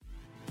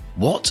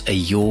What are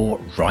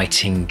your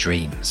writing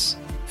dreams?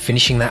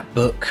 Finishing that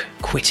book,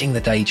 quitting the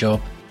day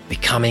job,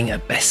 becoming a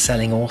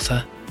best-selling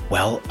author?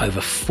 Well, over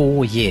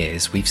 4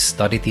 years, we've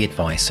studied the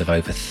advice of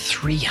over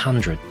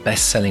 300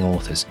 best-selling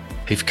authors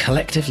who've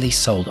collectively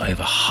sold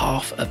over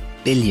 500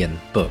 million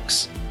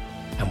books.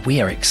 And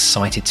we are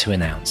excited to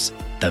announce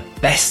the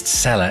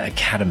Bestseller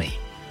Academy.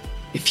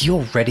 If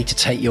you're ready to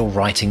take your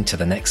writing to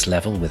the next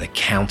level with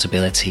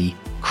accountability,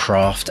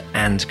 craft,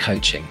 and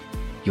coaching,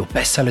 your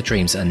bestseller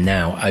dreams are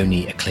now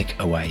only a click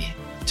away.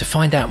 To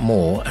find out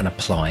more and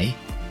apply,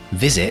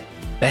 visit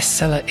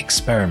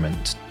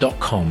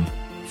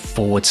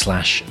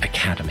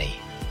bestsellerexperiment.com/academy.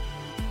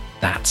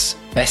 That's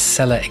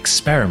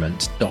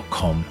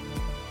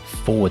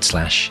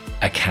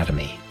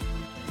bestsellerexperiment.com/academy.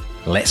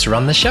 Let's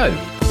run the show.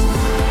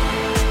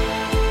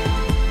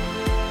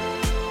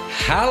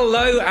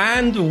 Hello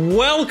and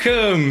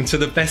welcome to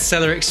the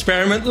Bestseller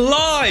Experiment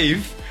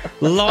live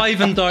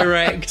and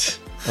direct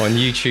on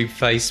YouTube,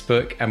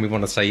 Facebook, and we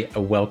want to say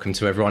a welcome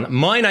to everyone.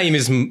 My name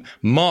is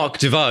Mark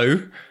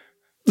DeVoe.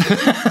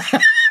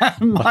 I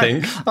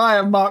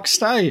am Mark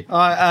Stay.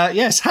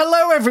 Yes,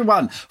 hello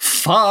everyone.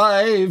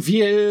 5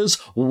 years,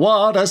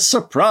 what a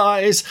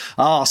surprise.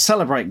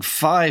 Celebrating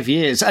 5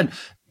 years. And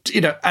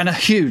and a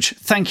huge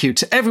thank you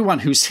to everyone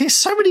who's here.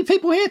 So many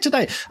people here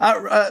today.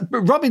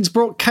 Robin's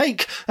brought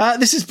cake.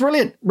 This is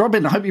brilliant.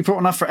 Robin, I hope you brought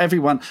enough for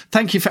everyone.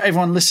 Thank you for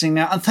everyone listening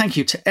now. And thank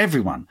you to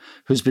everyone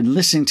who's been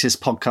listening to this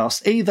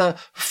podcast, either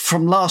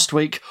from last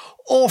week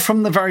or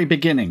from the very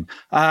beginning.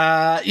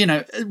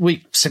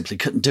 We simply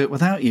couldn't do it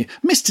without you.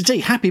 Mr. D,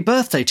 happy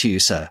birthday to you,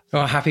 sir.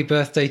 Oh, happy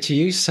birthday to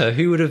you, sir.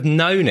 Who would have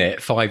known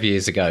it 5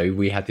 years ago?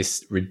 We had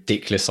this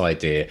ridiculous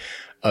idea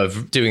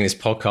of doing this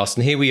podcast.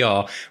 And here we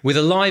are with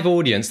a live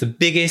audience, the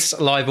biggest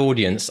live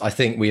audience I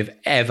think we have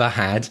ever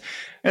had.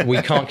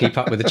 We can't keep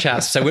up with the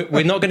chats. So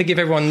we're not going to give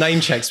everyone name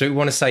checks, but we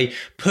want to say,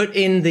 put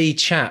in the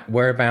chat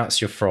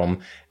whereabouts you're from,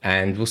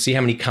 and we'll see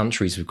how many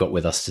countries we've got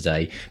with us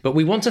today. But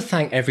we want to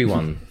thank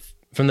everyone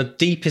from the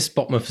deepest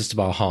bottomest of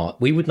our heart.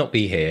 We would not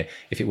be here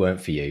if it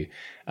weren't for you.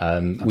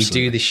 We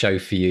do this show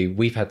for you.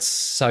 We've had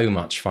so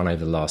much fun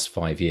over the last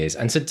 5 years.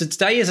 And so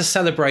today is a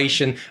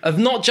celebration of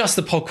not just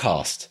the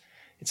podcast.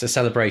 It's a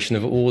celebration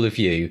of all of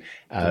you,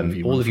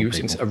 all of you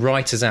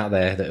writers out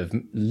there that have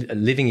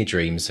living your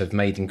dreams, have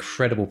made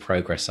incredible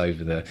progress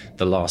over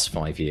the last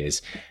 5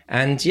 years.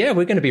 And yeah,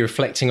 we're going to be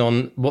reflecting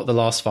on what the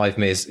last 5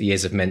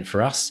 years have meant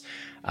for us,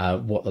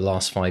 what the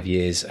last 5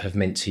 years have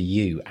meant to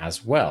you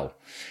as well.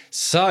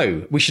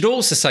 So we should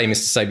also say, Mr.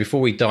 Say, before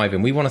we dive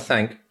in, we want to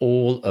thank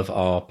all of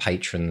our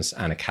patrons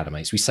and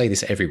academates. We say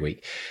this every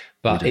week,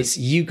 but it's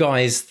you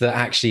guys that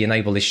actually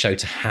enable this show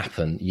to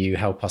happen. You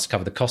help us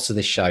cover the cost of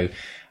this show.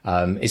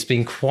 It's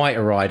been quite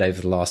a ride over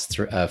the last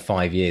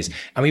 5 years.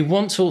 And we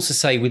want to also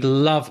say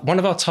one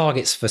of our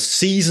targets for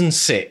season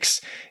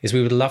 6 is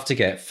we would love to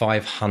get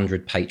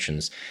 500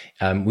 patrons.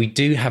 We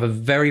do have a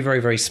very, very,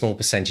 very small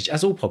percentage,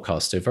 as all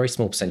podcasts do, a very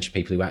small percentage of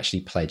people who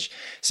actually pledge.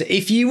 So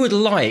if you would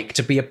like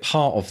to be a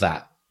part of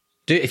that,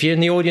 if you're in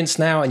the audience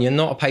now and you're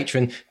not a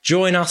patron,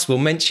 join us. We'll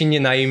mention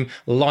your name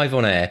live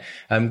on air.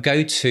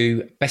 Go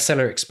to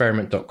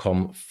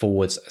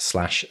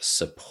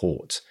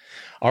bestsellerexperiment.com/support.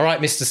 All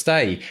right, Mr.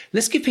 Stay,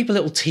 let's give people a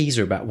little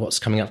teaser about what's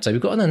coming up today.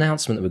 We've got an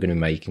announcement that we're going to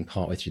be making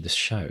partway through the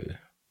show.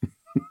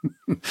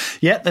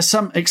 Yeah, there's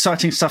some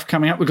exciting stuff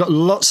coming up. We've got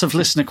lots of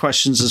listener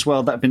questions as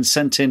well that have been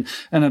sent in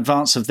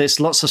advance of this.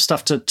 Lots of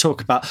stuff to talk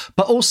about.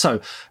 But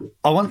also,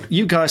 I want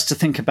you guys to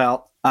think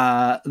about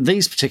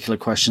these particular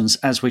questions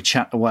as we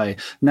chat away.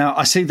 Now,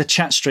 I see the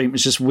chat stream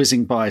is just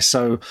whizzing by,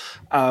 so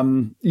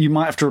you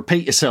might have to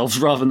repeat yourselves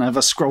rather than have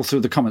us scroll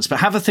through the comments.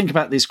 But have a think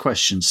about these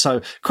questions.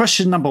 So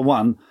question number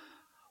 1,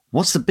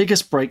 what's the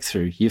biggest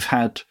breakthrough you've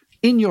had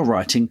in your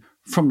writing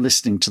from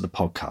listening to the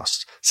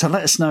podcast? So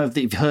let us know if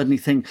you've heard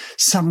anything,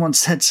 someone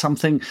said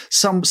something,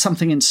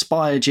 something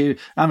inspired you.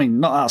 I mean,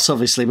 not us,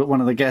 obviously, but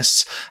one of the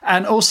guests.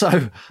 And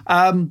also,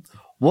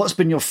 what's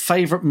been your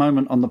favourite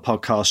moment on the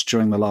podcast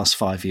during the last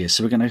 5 years?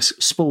 So we're going to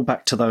spool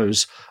back to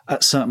those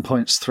at certain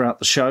points throughout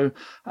the show.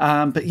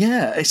 But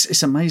yeah,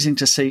 it's amazing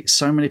to see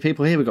so many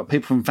people here. We've got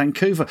people from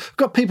Vancouver. We've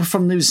got people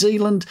from New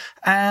Zealand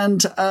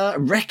and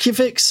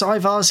Reykjavik.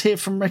 Saivar's here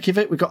from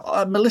Reykjavik. We've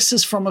got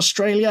Melissa's from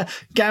Australia.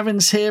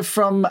 Gavin's here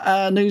from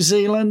New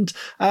Zealand.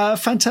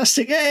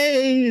 Fantastic.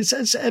 Hey,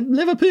 it's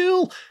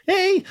Liverpool.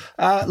 Hey,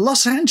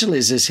 Los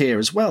Angeles is here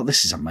as well.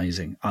 This is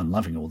amazing. I'm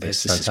loving all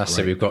this. It's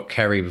fantastic. We've got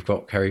Kerry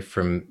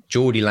from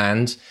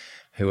Geordieland,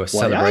 who are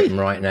celebrating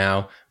right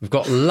now. We've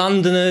got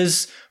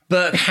Londoners,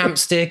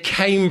 Berkhamsted,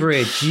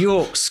 Cambridge,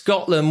 York,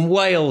 Scotland,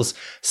 Wales,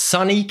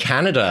 sunny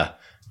Canada.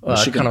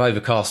 Kind of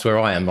overcast where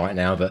I am right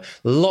now, but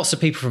lots of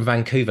people from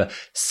Vancouver,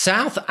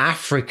 South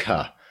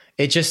Africa.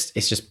 It's just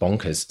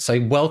bonkers. So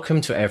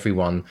welcome to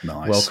everyone.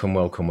 Nice.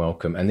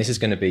 Welcome. And this is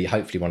going to be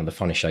hopefully one of the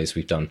funnest shows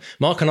we've done.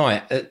 Mark and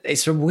I,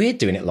 it's weird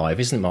doing it live,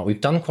 isn't it, Mark? We've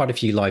done quite a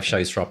few live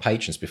shows for our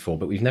patrons before,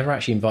 but we've never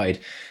actually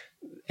invited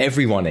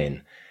everyone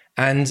in.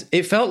 And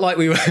it felt like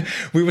we were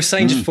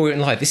saying just before we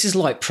went live, this is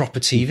like proper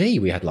TV.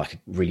 We had like a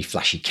really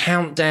flashy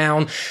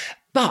countdown.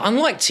 But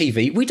unlike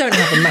TV, we don't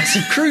have a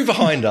massive crew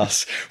behind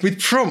us with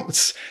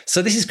prompts.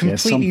 So this is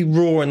completely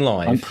raw and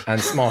live,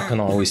 and Mark and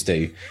I always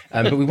do.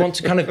 But we want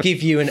to kind of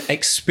give you an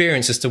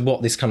experience as to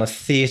what this kind of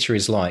theatre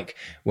is like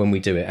when we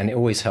do it. And it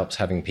always helps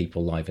having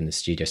people live in the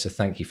studio. So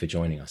thank you for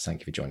joining us.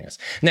 Thank you for joining us.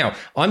 Now,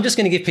 I'm just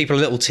going to give people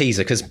a little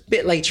teaser because a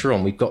bit later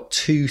on, we've got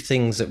 2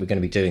 things that we're going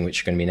to be doing,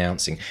 which we're going to be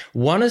announcing.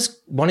 One is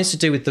to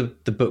do with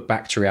the book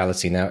Back to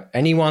Reality. Now,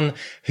 anyone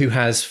who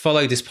has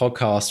followed this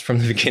podcast from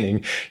the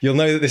beginning, you'll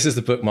know that this is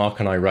the book Mark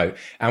and I wrote,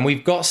 and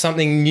we've got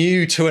something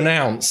new to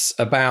announce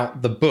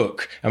about the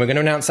book, and we're going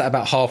to announce that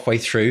about halfway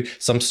through.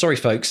 So I'm sorry,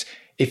 folks,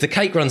 if the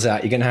cake runs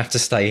out, you're going to have to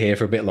stay here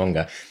for a bit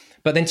longer.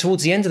 But then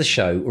towards the end of the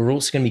show, we're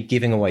also going to be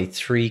giving away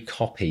 3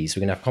 copies.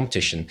 We're going to have a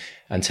competition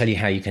and tell you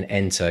how you can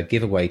enter,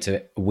 give away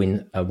to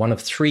win one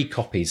of 3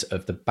 copies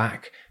of the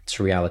Back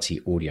to Reality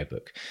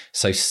audiobook.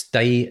 So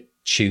stay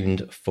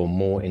tuned for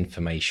more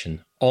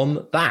information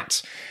on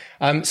that.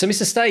 So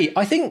Mr. Stay,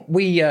 I think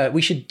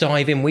we should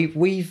dive in. We've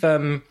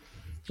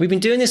been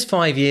doing this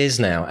 5 years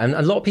now, and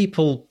a lot of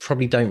people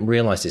probably don't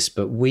realize this,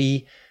 but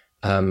we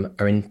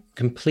are in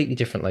completely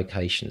different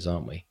locations,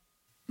 aren't we?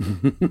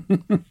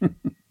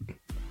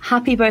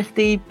 Happy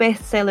birthday,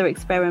 bestseller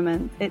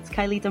experiment. It's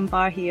Kylie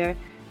Dunbar here.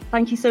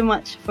 Thank you so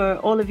much for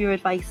all of your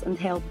advice and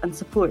help and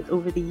support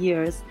over the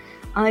years.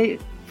 I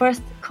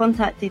first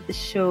contacted the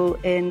show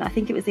in, I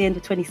think it was the end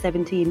of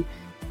 2017,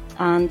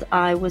 and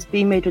I was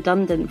being made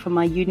redundant from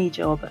my uni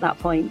job at that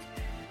point.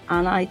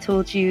 And I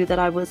told you that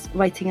I was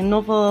writing a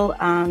novel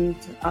and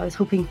I was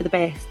hoping for the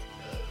best.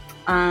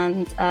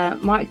 And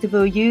Mark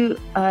DeVoe, you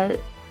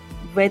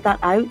read that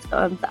out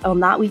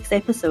on that week's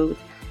episode.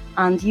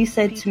 And you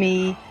said to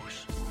me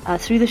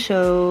through the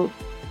show,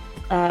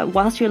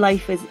 whilst your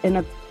life is in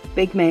a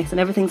big mess and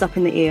everything's up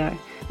in the air,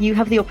 you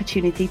have the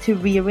opportunity to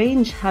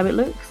rearrange how it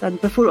looks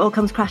and before it all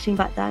comes crashing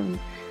back down.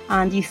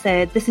 And you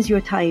said, this is your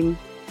time.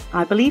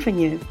 I believe in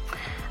you.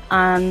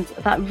 And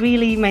that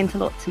really meant a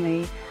lot to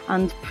me.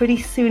 And pretty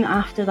soon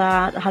after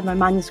that, I had my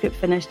manuscript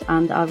finished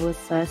and I was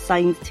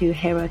signed to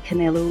Hera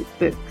Canello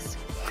Books.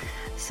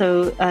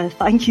 So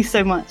thank you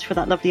so much for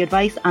that lovely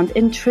advice. And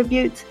in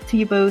tribute to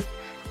you both,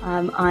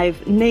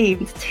 I've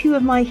named 2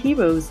 of my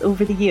heroes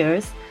over the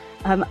years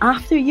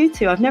after you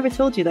 2. I've never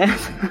told you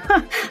this.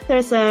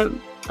 There's an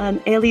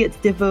Elliot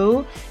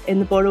DeVoe in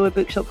The Borrower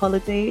Bookshop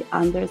Holiday,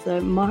 and there's a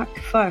Mark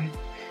Firth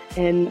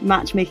in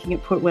Matchmaking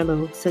at Port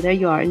Willow. So there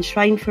you are,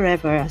 enshrined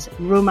forever as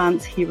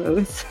romance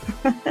heroes.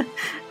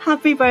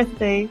 Happy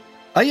birthday.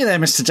 Are you there,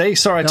 Mr. D?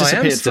 Sorry, I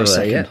disappeared for a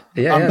second.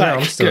 Yeah, I'm back.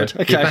 I'm still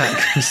Good. Okay. You're back.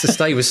 Mr.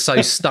 Stay was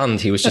so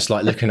stunned, he was just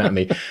like looking at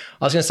me.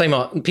 I was going to say,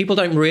 Mark, people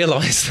don't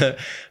realise that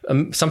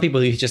some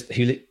people who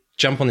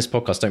jump on this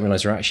podcast don't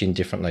realise they're actually in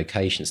different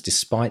locations,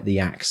 despite the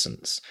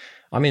accents.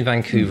 I'm in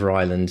Vancouver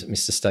Island.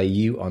 Mr. Stay,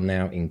 you are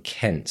now in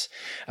Kent.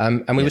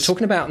 And we were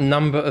talking about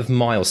number of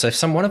miles. So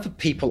if one of the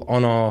people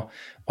on our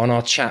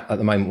chat at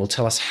the moment will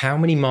tell us how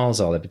many miles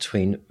are there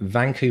between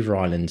Vancouver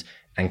Island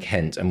and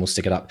Kent, and we'll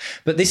stick it up.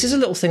 But this is a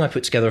little thing I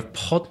put together of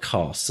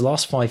podcasts the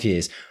last 5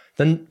 years.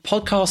 The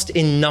podcast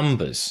in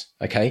numbers,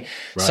 okay?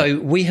 Right.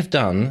 So we have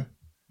done,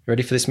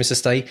 ready for this, Mr.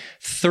 Stay,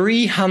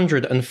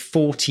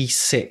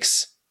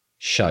 346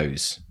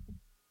 shows.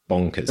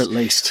 Bonkers. At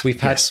least.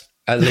 We've had... Yes.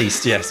 At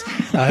least, yes.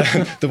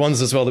 The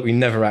ones as well that we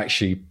never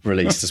actually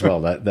released as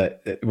well.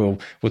 That we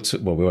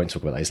won't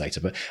talk about those later.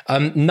 But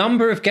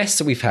number of guests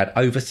that we've had,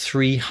 over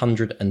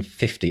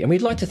 350. And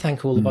we'd like to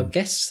thank all of our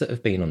guests that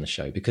have been on the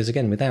show, because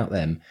again, without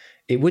them,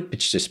 it would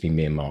just be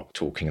me and Mark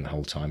talking the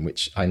whole time,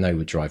 which I know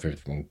would drive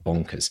everything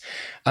bonkers.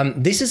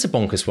 This is a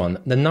bonkers one.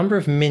 The number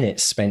of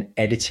minutes spent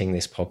editing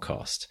this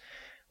podcast,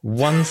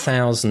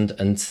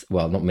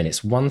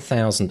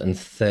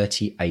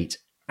 1,038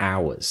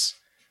 hours.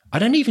 I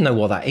don't even know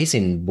what that is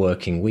in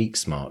working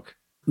weeks, Mark.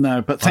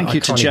 No, but thank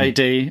you to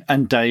JD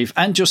and Dave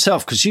and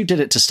yourself, because you did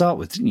it to start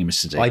with, didn't you,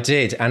 Mr. D? I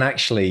did. And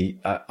actually,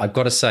 I've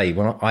got to say,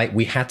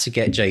 we had to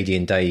get JD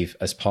and Dave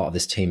as part of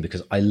this team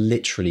because I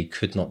literally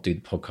could not do the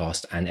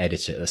podcast and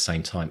edit it at the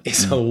same time.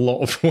 It's a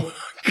lot of work.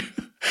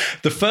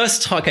 The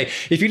first time, okay,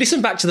 if you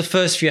listen back to the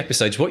first few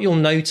episodes, what you'll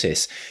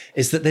notice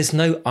is that there's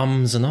no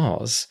ums and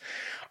ahs.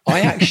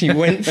 I actually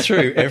went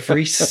through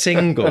every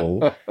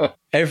single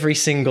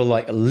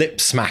like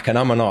lip smack and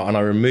and I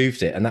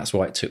removed it, and that's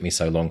why it took me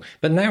so long.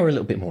 But now we're a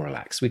little bit more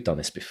relaxed. We've done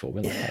this before.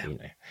 We're like, all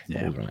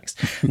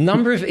relaxed.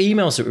 Number of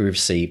emails that we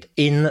received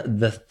in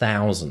the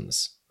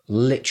thousands,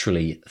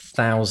 literally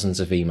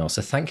thousands of emails.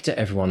 So thank you to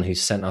everyone who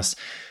sent us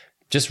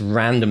just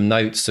random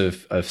notes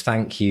of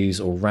thank yous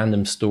or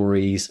random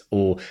stories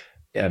or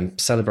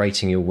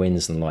celebrating your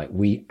wins and like.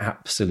 We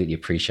absolutely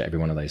appreciate every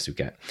one of those we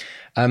get.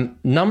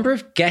 Number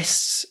of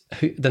guests,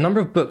 the number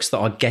of books that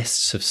our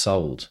guests have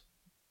sold.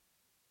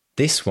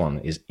 This one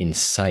is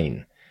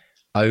insane.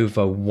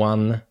 Over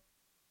 1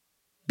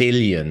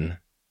 billion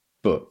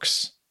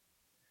books.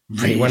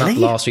 Really? It went up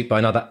last week by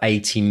another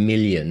 80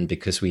 million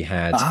because we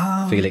had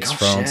Felix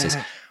Francis.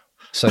 Yeah.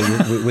 So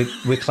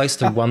we're close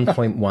to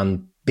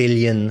 1.1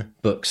 billion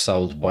books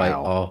sold by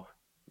our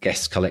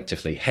guests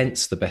collectively,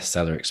 hence the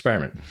bestseller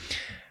experiment.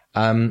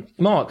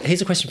 Mark,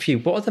 here's a question for you.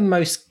 What are the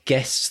most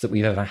guests that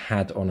we've ever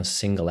had on a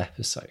single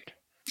episode?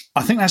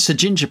 I think that's the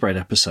gingerbread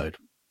episode.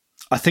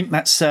 I think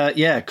that's,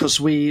 because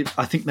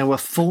I think there were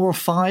 4 or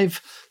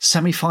 5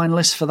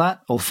 semi-finalists for that,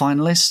 or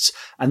finalists,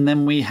 and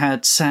then we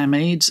had Sam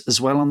Eads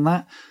as well on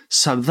that.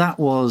 So that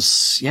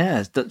was,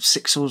 that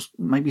 6 or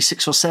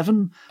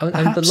 7.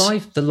 And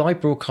the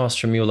live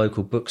broadcast from your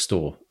local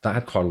bookstore, that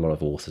had quite a lot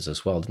of authors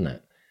as well, didn't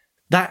it?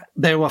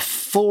 There were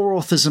 4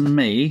 authors and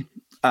me.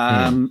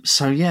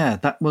 So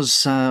that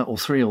was, or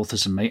 3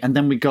 authors and me, and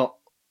then we got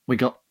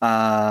the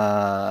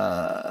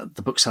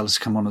booksellers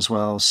come on as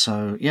well.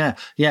 So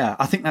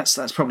I think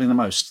that's probably the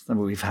most that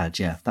we've had.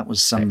 Yeah, that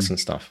was some excellent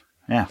stuff.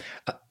 Yeah.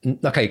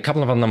 Okay, a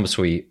couple of other numbers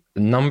for you.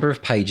 The number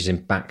of pages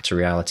in Back to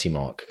Reality,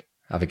 Mark.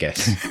 Have a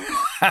guess.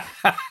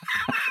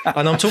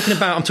 And I'm talking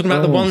about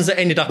the ones that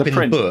ended up in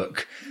the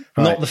book,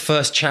 not the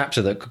first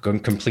chapter that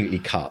got completely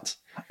cut.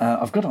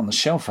 I've got it on the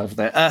shelf over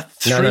there.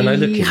 No,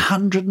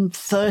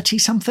 330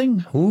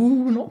 something.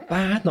 Ooh, not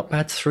bad.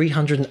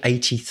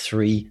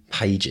 383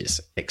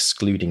 pages,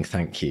 excluding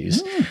thank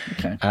yous.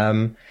 Okay.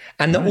 And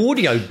the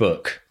audio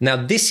book. Now,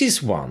 this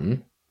is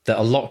one that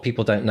a lot of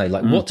people don't know.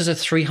 Like, what does a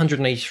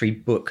 383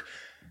 book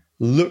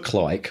look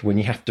like when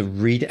you have to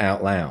read it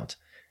out loud?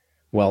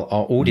 Well,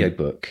 our audio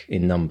book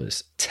in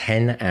numbers,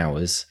 10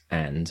 hours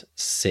and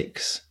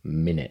 6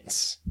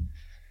 minutes.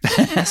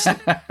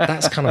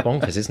 That's kind of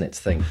bonkers, isn't it,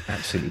 to think?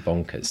 Absolutely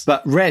bonkers.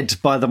 But read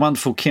by the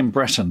wonderful Kim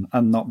Breton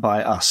and not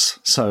by us.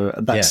 So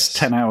that's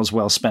 10 hours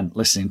well spent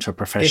listening to a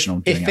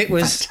professional. If it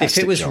was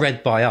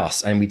read by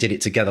us and we did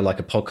it together like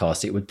a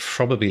podcast, it would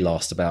probably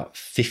last about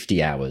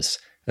 50 hours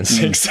and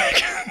 6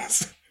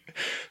 seconds.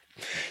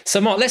 So,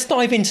 Mark, let's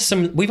dive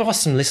into we've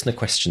asked some listener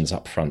questions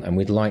up front, and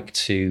we're going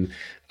to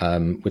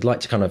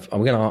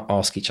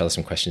ask each other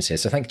some questions here.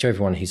 So thank you to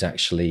everyone who's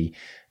actually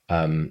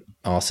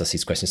asked us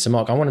these questions. So,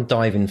 Mark, I want to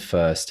dive in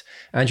first.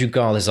 Andrew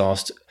Gall has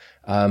asked,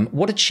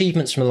 what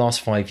achievements from the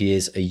last 5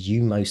 years are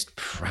you most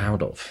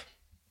proud of?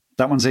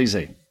 That one's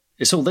easy.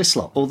 It's all this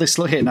lot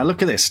here. Now,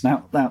 look at this.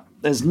 Now,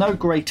 there's no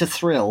greater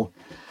thrill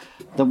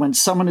than when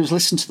someone who's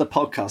listened to the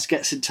podcast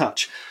gets in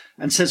touch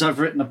and says, I've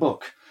written a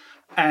book.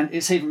 And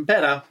it's even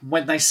better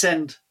when they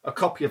send a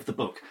copy of the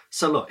book.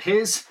 So look,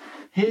 here's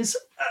Mark's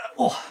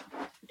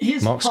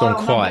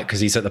gone quiet because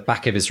he's at the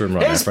back of his room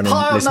right now. Here's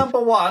pile number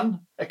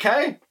 1,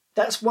 okay?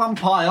 That's one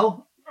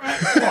pile.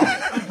 Put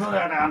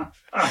that down.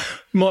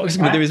 Mark's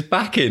going to do his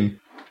back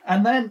in.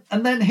 And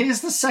then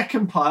here's the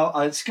second pile.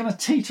 It's going to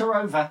teeter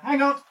over.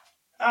 Hang on.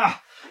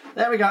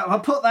 There we go.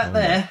 I'll put that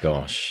there.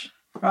 Gosh.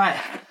 Right.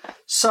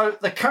 So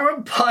the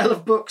current pile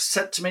of books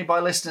sent to me by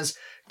listeners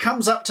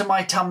comes up to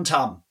my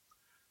tum-tum.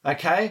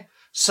 Okay?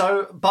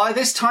 So by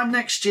this time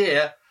next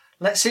year,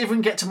 let's see if we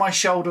can get to my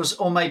shoulders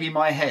or maybe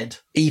my head.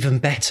 Even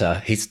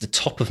better, he's at the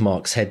top of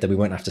Mark's head that we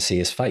won't have to see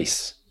his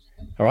face.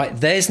 All right,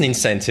 there's an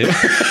incentive.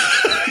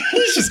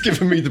 He's just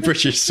giving me the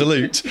British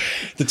salute,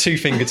 the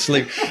 2-fingered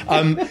salute.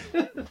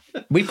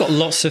 We've got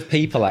lots of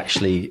people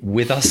actually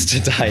with us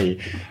today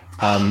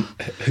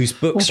whose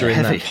books are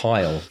in that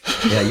pile.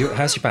 Yeah,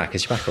 how's your back?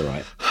 Is your back all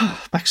right?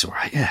 Back's all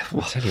right, yeah.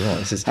 I'll tell you what,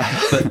 this is.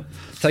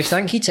 So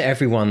thank you to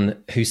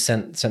everyone who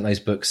sent those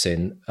books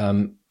in.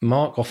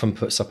 Mark often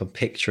puts up a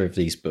picture of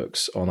these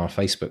books on our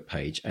Facebook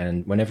page,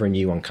 and whenever a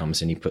new one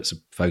comes in, he puts a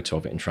photo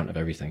of it in front of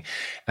everything.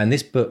 And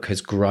this book has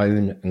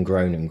grown and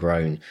grown and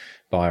grown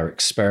by our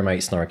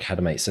experiments and our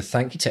academates. So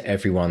thank you to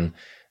everyone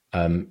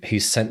who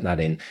sent that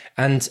in,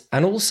 and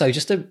also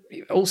to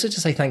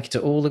say thank you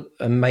to all the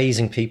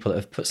amazing people that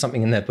have put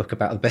something in their book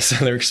about the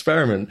bestseller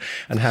experiment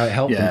and how it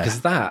helped them,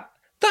 because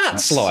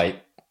that's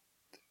like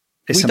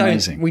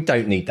amazing. We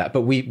don't need that,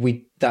 but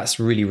we that's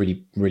really,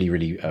 really, really,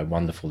 really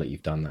wonderful that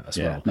you've done that as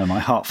well. No, my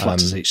heart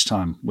flutters each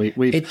time.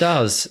 It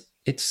does.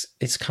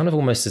 It's kind of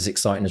almost as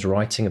exciting as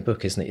writing a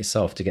book, isn't it,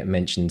 yourself, to get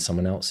mentioned in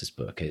someone else's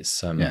book?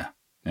 It's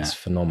it's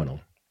phenomenal.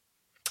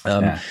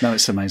 No,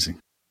 it's amazing.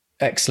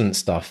 Excellent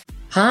stuff.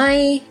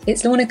 Hi,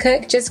 it's Lorna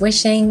Cook, just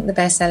wishing the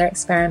bestseller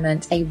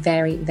experiment a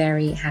very,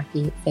 very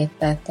happy 5th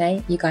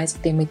birthday. You guys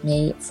have been with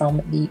me from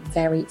the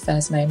very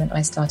first moment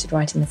I started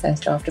writing the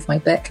first draft of my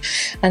book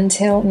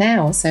until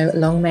now, so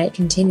long may it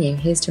continue.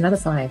 Here's to another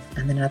 5,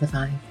 and then another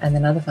 5, and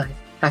then another 5.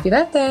 Happy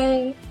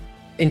birthday!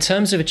 In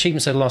terms of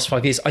achievements over the last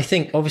 5 years, I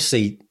think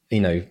obviously,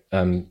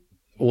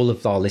 all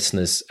of our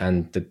listeners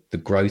and the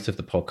growth of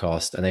the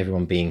podcast and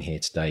everyone being here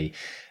today,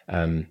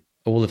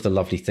 all of the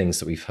lovely things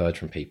that we've heard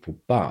from people.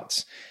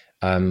 But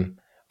I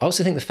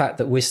also think the fact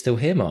that we're still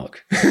here,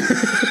 Mark.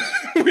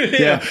 We're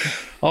here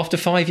after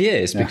 5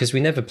 years, because we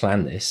never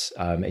planned this.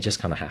 It just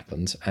kind of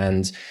happened.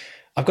 And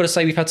I've got to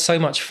say, we've had so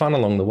much fun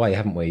along the way,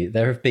 haven't we?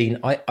 There have been,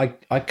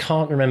 I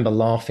can't remember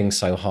laughing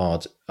so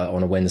hard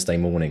on a Wednesday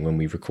morning when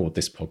we record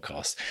this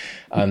podcast.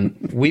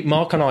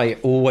 Mark and I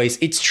always,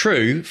 it's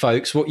true,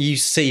 folks, what you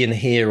see and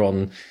hear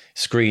on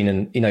screen,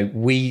 and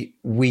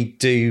we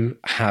do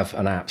have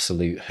an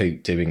absolute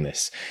hoot doing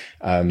this,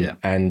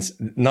 and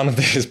none of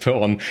this is put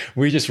on.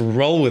 We just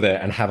roll with it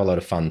and have a lot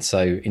of fun.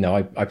 So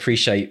I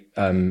appreciate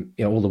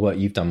all the work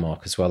you've done,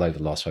 Mark, as well over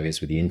the last 5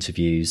 years with the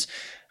interviews,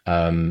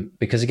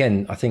 Because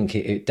again, I think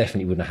it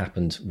definitely wouldn't have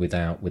happened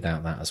without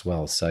that as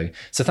well. So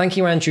thank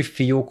you, Andrew,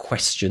 for your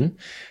question.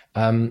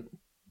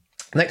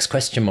 Next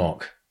question,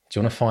 Mark. Do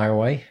you want to fire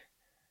away?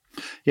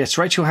 Yes,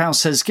 Rachel Howe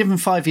says, given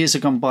 5 years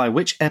have gone by,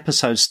 which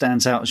episode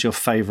stands out as your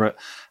favourite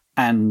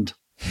and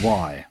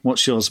why?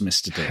 What's yours,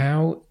 Mr. D?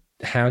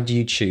 How do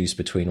you choose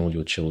between all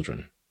your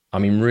children? I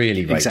mean,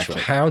 really, Rachel,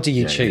 exactly. How do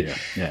you choose?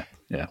 Yeah.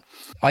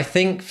 I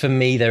think for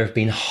me, there have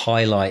been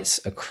highlights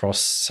across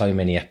so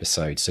many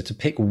episodes. So to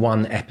pick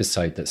one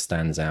episode that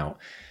stands out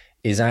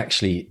it's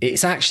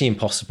actually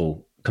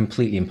impossible,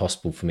 completely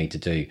impossible for me to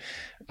do.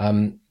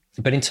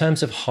 But in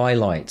terms of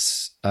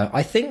highlights,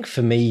 I think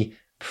for me,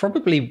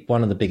 probably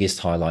one of the biggest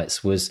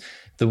highlights was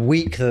the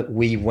week that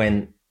we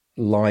went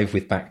live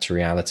with Back to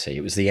Reality.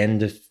 It was the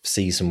end of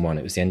season 1.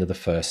 It was the end of the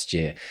first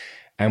year.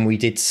 And we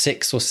did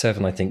 6 or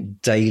 7, I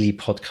think, daily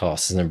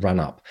podcasts in a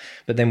run-up.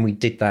 But then we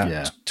did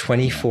that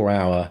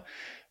 24-hour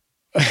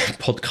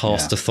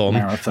podcast-a-thon.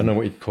 I don't know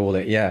what you'd call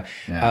it. Yeah.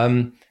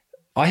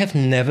 I have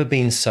never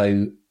been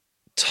so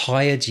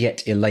tired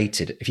yet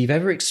elated. If you've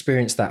ever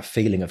experienced that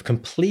feeling of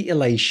complete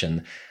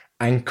elation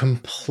and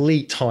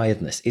complete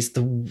tiredness, it's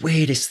the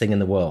weirdest thing in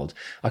the world.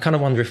 I kind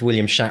of wonder if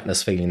William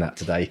Shatner's feeling that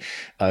today,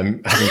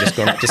 having just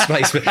gone up to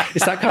space. But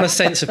it's that kind of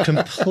sense of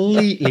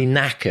completely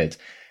knackered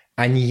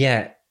and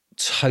yet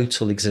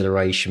total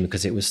exhilaration,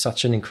 because it was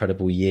such an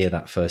incredible year,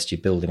 that first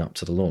year building up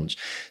to the launch.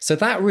 So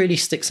that really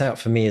sticks out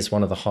for me as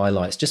one of the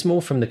highlights, just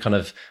more from the kind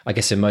of, I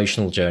guess,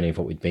 emotional journey of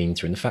what we'd been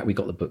through and the fact we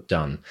got the book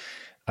done.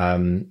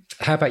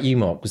 How about you,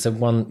 Mark? Was there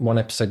one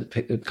episode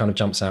that kind of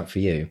jumps out for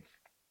you?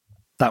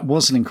 That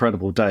was an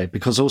incredible day,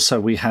 because also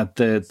we had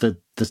the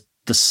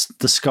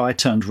sky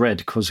turned red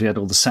because we had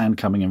all the sand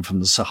coming in from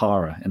the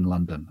Sahara in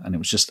London, and it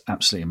was just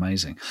absolutely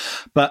amazing.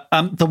 But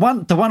the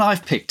one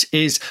I've picked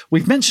is,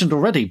 we've mentioned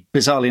already,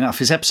 bizarrely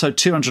enough, is episode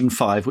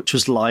 205, which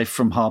was live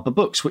from Harbour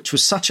Books, which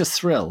was such a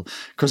thrill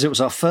because it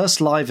was our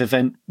first live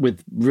event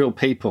with real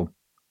people.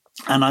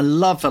 And I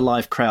love a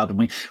live crowd,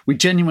 and we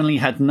genuinely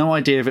had no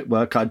idea if it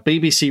worked. I had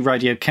BBC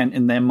Radio Kent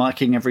in there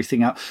miking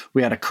everything up.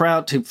 We had a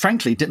crowd who,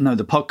 frankly, didn't know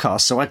the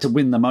podcast, so I had to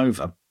win them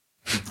over.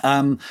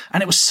 And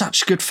it was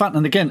such good fun.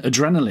 And again,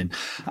 adrenaline.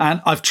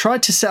 And I've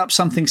tried to set up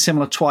something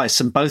similar twice,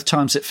 and both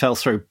times it fell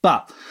through.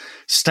 But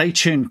stay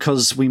tuned,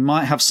 because we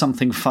might have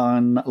something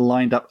fun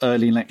lined up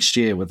early next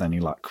year with any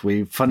luck.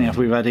 Funny enough,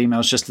 we've had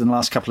emails just in the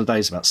last couple of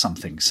days about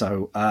something.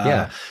 So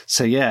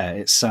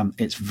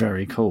it's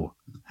very cool.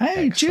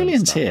 Hey, excellent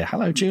Julian's stuff here.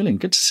 Hello, Julian.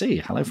 Good to see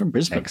you. Hello from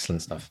Brisbane.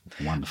 Excellent stuff.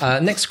 Wonderful.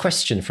 Next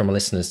question from our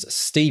listeners.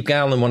 Steve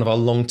Gowland, one of our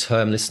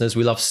long-term listeners.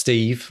 We love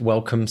Steve.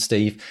 Welcome,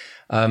 Steve.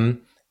 If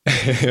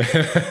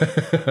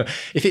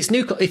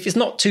it's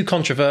not too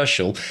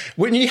controversial,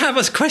 when you have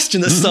a question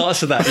that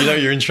starts with that, you know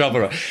you're in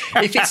trouble.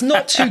 If it's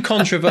not too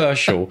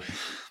controversial,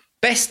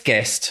 best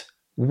guest,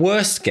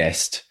 worst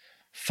guest,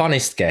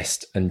 funnest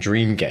guest, and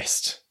dream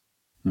guest.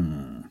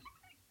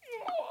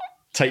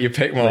 Take your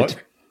pick,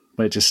 Mark.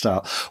 Where to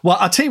start? Well,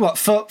 I'll tell you what,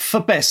 for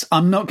best,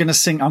 I'm not going to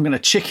sing. I'm going to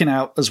chicken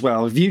out as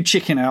well. If you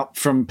chicken out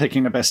from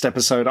picking the best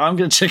episode, I'm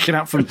going to chicken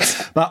out from,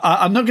 but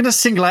I'm not going to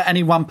single out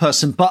any one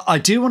person, but I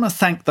do want to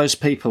thank those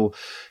people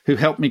who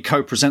helped me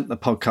co-present the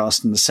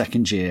podcast in the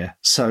second year.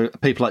 So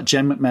people like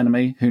Jen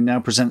McMenemy, who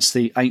now presents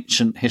the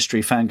Ancient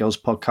History Fangirls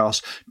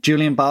podcast,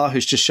 Julian Barr,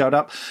 who's just showed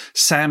up,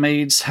 Sam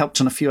Eads helped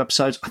on a few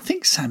episodes. I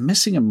think Sam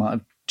Missingham might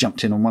have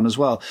jumped in on one as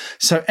well.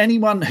 So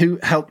anyone who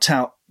helped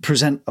out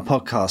present a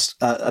podcast,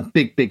 a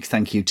big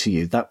thank you to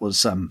you. That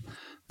was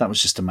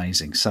just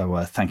amazing.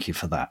 So thank you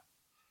for that.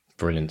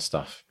 Brilliant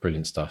stuff.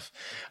 Funnest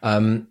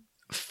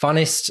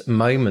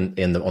moment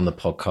on the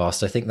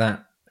podcast. I think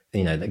that,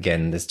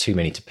 again, there's too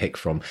many to pick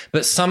from,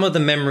 but some of the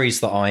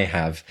memories I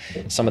have,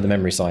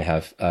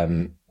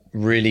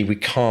 really, we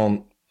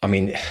can't. I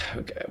mean,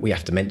 we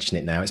have to mention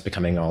it now. It's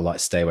becoming our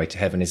Stairway to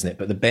Heaven, isn't it?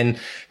 But the Ben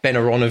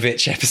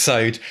Aronovich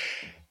episode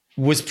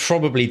was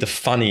probably the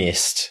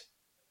funniest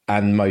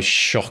and most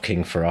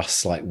shocking for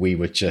us. Like, we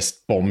were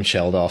just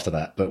bombshelled after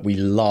that, but we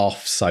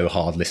laughed so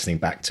hard listening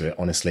back to it.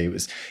 Honestly,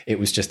 it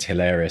was just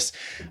hilarious.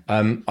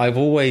 I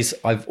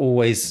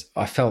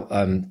felt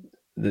that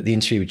the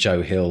interview with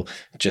Joe Hill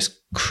just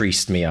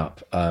creased me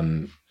up.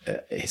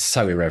 It's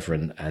so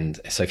irreverent,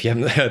 and so if you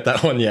haven't heard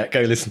that one yet,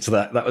 go listen to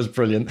that. That was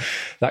brilliant.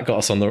 That got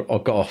us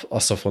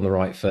off on the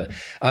right foot.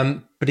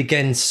 But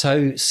again,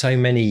 so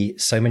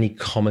many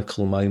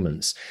comical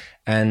moments,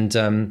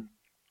 and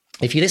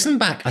if you listen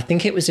back, I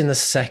think it was in the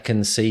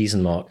second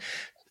season, Mark,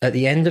 at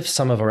the end of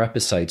some of our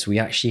episodes, we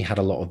actually had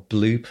a lot of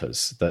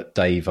bloopers that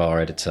Dave,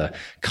 our editor,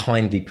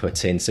 kindly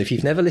put in. So if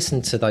you've never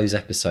listened to those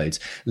episodes,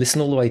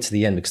 listen all the way to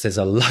the end, because there's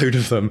a load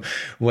of them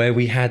where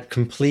we had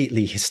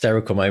completely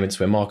hysterical moments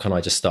where Mark and I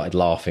just started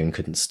laughing and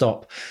couldn't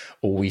stop,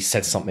 or we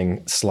said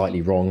something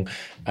slightly wrong,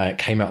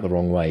 came out the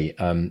wrong way.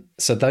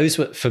 So those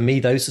are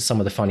some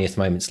of the funniest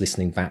moments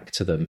listening back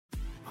to them.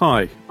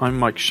 Hi, I'm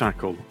Mike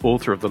Shackle,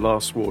 author of the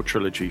Last War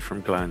trilogy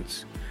from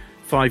Glance.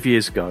 5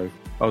 years ago,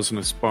 I was an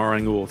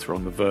aspiring author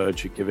on the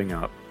verge of giving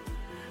up.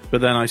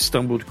 But then I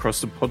stumbled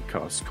across a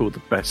podcast called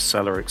The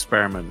Bestseller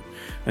Experiment,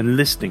 and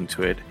listening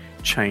to it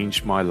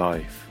changed my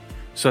life.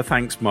 So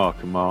thanks,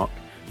 Mark and Mark,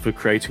 for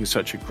creating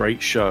such a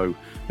great show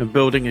and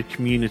building a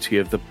community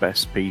of the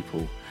best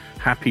people.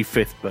 Happy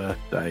 5th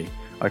birthday.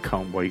 I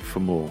can't wait for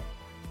more.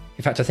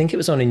 In fact, I think it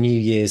was on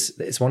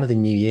it's one of the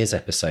New Year's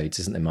episodes,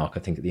 isn't it, Mark?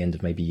 I think at the end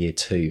of maybe year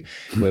 2,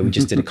 where we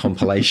just did a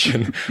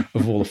compilation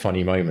of all the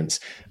funny moments.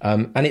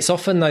 And it's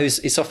often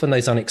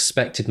those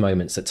unexpected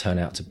moments that turn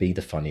out to be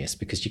the funniest,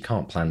 because you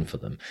can't plan for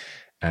them.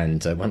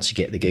 And once you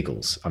get the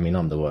giggles, I mean,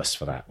 I'm the worst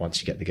for that. Once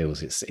you get the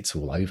giggles, it's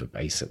all over,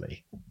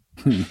 basically.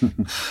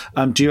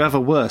 Do you have a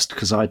worst?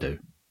 Because I do.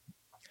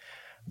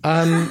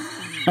 Do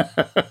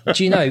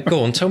you know?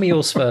 Go on, tell me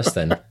yours first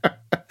then.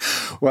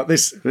 Well,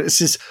 this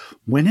is,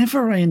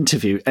 whenever I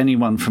interview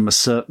anyone from a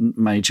certain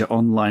major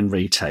online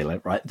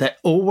retailer, right, they're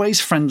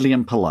always friendly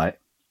and polite,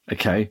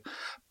 okay?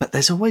 But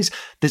there's always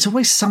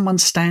someone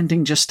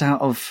standing just out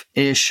of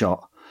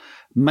earshot,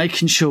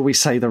 making sure we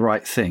say the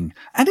right thing.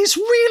 And it's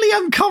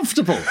really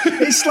uncomfortable.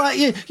 It's like,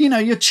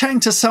 you're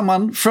chatting to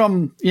someone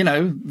from,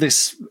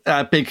 this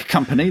big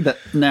company that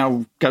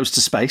now goes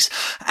to space,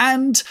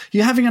 and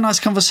you're having a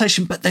nice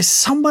conversation, but there's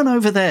someone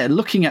over there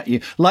looking at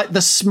you like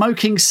the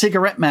smoking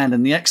cigarette man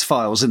in the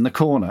X-Files in the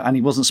corner, and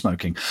he wasn't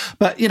smoking,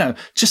 but,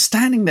 just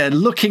standing there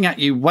looking at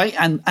you,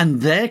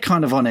 and they're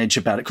kind of on edge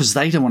about it because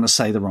they don't want to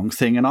say the wrong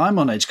thing, and I'm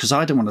on edge because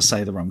I don't want to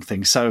say the wrong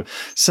thing. So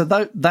can't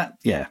have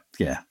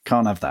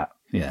that.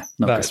 Yeah,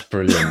 that's good.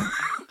 Brilliant.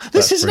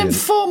 This is an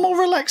informal,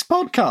 relaxed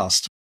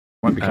podcast.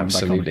 Won't be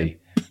Absolutely.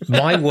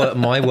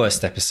 My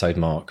worst episode,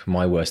 Mark.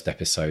 My worst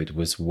episode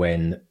was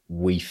when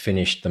we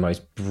finished the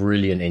most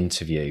brilliant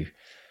interview,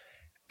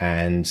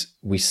 and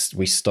we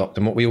stopped.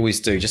 And what we always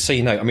do, just so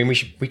you know, I mean,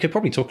 we could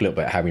probably talk a little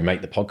bit about how we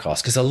make the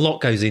podcast, because a lot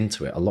goes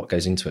into it.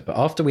 But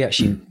after we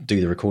actually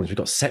do the recordings, we've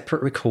got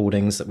separate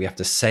recordings that we have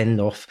to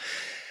send off.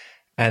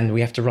 And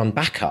we have to run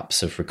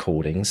backups of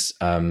recordings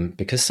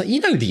because,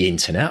 the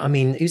internet. I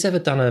mean, who's ever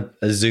done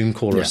a Zoom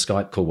call or a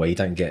Skype call where you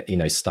don't get,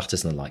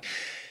 stutters and the like?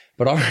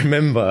 But I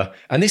remember,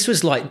 and this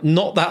was like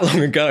not that long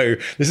ago,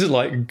 this is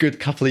like a good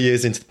couple of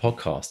years into the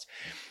podcast.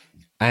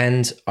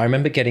 And I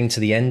remember getting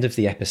to the end of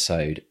the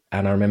episode,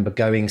 and I remember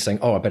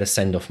saying, I better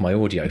send off my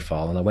audio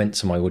file. And I went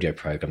to my audio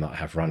program that I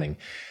have running,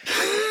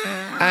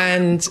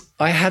 and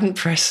I hadn't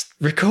pressed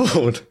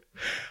record.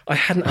 I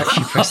hadn't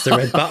actually pressed the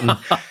red button,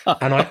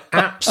 and I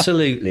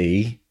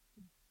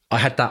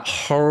had that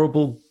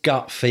horrible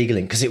gut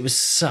feeling, because it was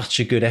such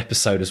a good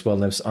episode as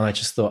well. And I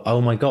just thought,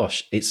 oh my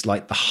gosh, it's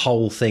like the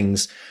whole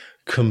thing's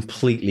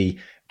completely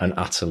and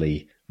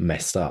utterly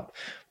messed up.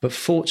 But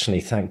fortunately,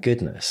 thank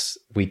goodness,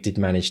 we did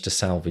manage to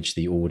salvage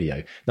the audio.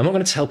 Now, I'm not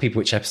going to tell people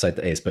which episode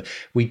that is, but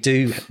we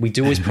do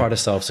always pride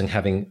ourselves on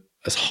having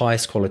as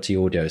highest quality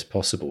audio as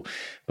possible.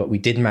 But we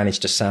did manage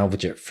to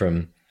salvage it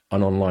from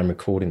an online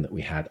recording that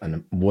we had,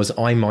 and was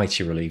I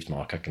mighty relieved,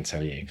 Mark, I can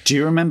tell you. Do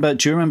you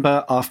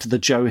remember after the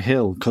Joe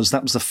Hill, because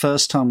that was the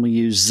first time we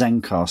used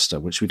Zencaster,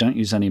 which we don't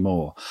use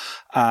anymore,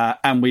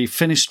 and we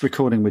finished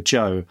recording with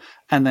Joe,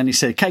 and then he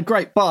said, okay,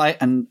 great, bye,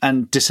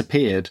 and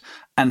disappeared,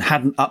 and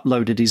hadn't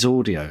uploaded his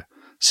audio.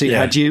 So you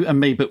had you and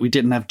me, but we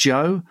didn't have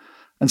Joe.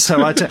 And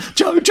so I said,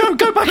 Joe,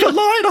 go back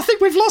online. I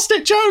think we've lost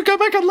it. Joe, go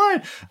back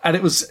online. And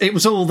it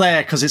was all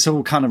there because it's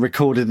all kind of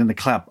recorded in the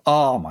cloud.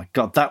 Oh my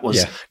God, that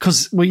was,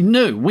 because we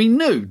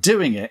knew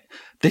doing it.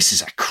 This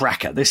is a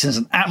cracker. This is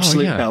an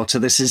absolute belter.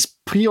 This is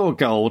pure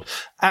gold.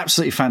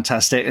 Absolutely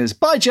fantastic. It's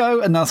bye, Joe.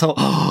 And I thought,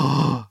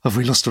 have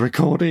we lost a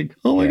recording?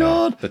 Oh my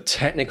God. The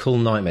technical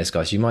nightmares,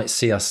 guys. You might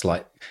see us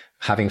like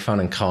having fun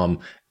and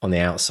calm on the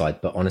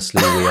outside, but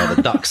honestly, we are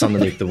the ducks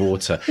underneath the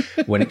water.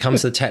 When it comes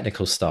to the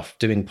technical stuff,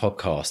 doing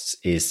podcasts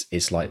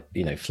is like,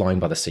 flying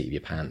by the seat of your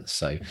pants.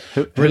 So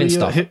brilliant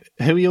stuff.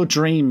 Who are your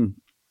dream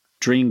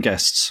dream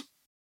guests?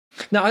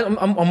 No,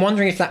 I'm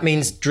wondering if that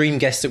means dream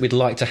guests that we'd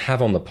like to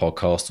have on the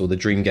podcast, or the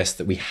dream guests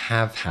that we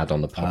have had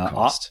on the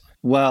podcast.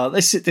 Well,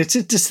 it's the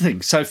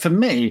thing. So for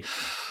me,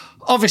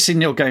 obviously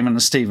Neil Gaiman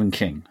and Stephen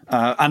King.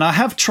 And I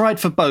have tried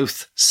for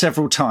both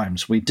several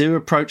times. We do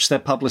approach their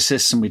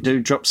publicists and we do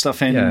drop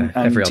stuff in. And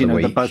every other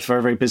week. They're both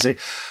very, very busy.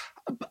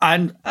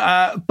 And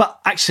but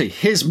actually,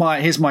 here's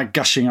my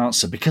gushing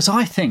answer, because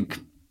I think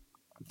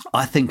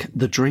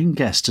the dream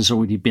guest has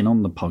already been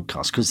on the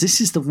podcast, because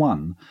this is the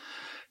one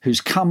who's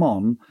come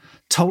on,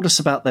 told us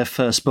about their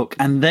first book,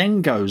 and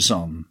then goes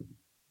on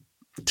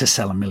to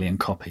sell 1 million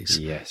copies.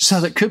 Yes.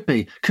 So that could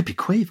be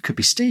Queeve, could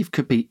be Steve,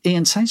 could be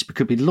Ian Sainsbury,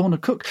 could be Lorna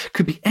Cook,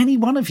 could be any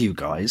one of you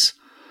guys.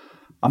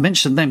 I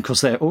mentioned them because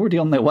they're already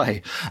on their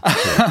way.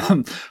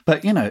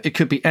 But, it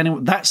could be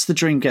anyone. That's the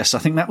dream guest. I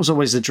think that was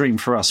always the dream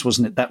for us,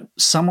 wasn't it? That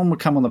someone would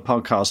come on the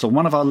podcast, or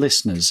one of our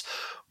listeners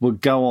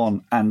would go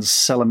on and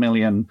sell 1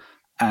 million,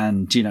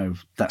 and,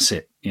 that's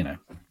it, Yeah,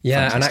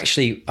 fantastic. And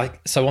actually,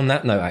 so on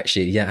that note,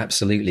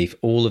 absolutely.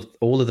 All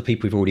of the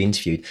people we've already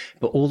interviewed,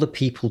 but all the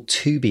people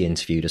to be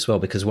interviewed as well,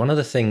 because one of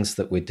the things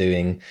that we're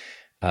doing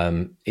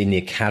in the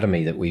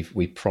academy that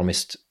we've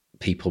promised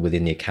people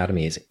within the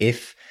academy is,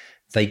 if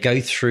they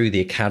go through the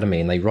academy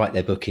and they write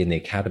their book in the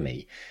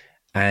academy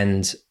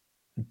and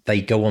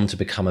they go on to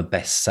become a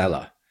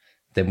bestseller,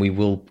 then we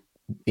will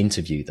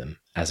interview them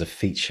as a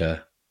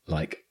feature,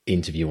 like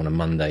interview on the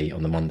Monday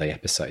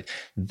episode.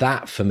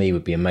 That for me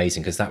would be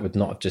amazing, because that would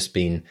not have just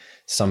been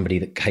somebody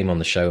that came on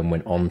the show and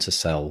went on to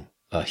sell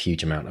a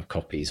huge amount of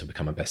copies or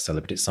become a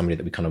bestseller, but it's somebody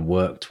that we kind of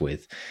worked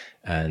with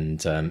and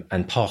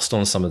passed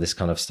on some of this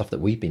kind of stuff that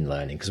we've been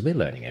learning, because we're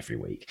learning every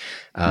week.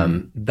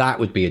 That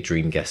would be a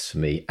dream guest for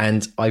me.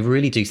 And I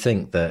really do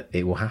think that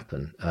it will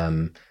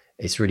happen.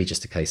 It's really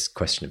just a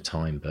question of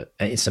time, but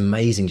it's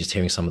amazing just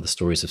hearing some of the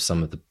stories of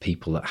some of the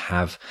people that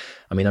have.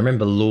 I mean, I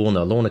remember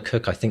Lorna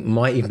Cook, I think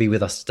might even be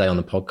with us today on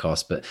the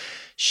podcast, but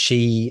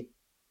she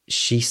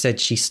said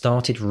she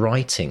started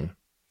writing.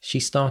 She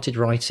started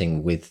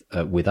writing with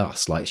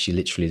us. Like, she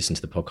literally listened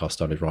to the podcast,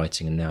 started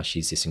writing, and now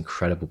she's this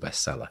incredible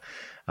bestseller.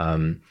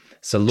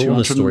 So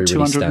Lorna's story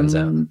really stands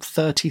out.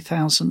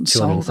 230,000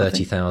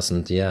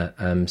 230,000, yeah.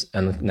 And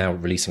now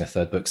releasing a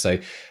third book. So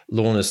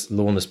Lorna's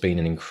been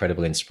an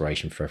incredible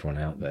inspiration for everyone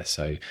out there.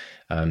 So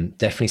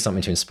definitely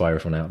something to inspire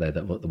everyone out there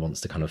that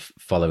wants to kind of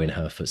follow in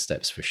her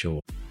footsteps, for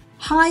sure.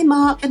 Hi,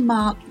 Mark and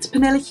Mark. It's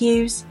Pernilla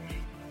Hughes.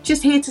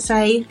 Just here to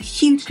say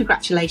huge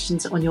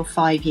congratulations on your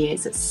 5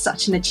 years. It's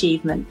such an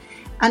achievement.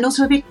 And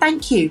also a big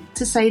thank you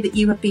to say that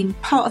you have been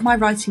part of my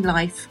writing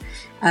life.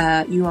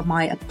 You are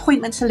my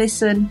appointment to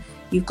listen.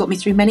 You've got me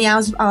through many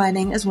hours of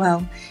ironing as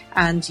well.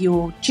 And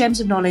your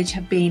gems of knowledge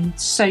have been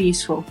so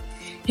useful.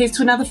 Here's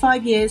to another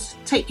 5 years.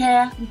 Take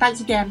care and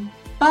thanks again.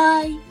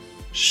 Bye.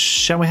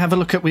 Shall we have a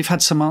look at? We've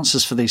had some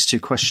answers for these two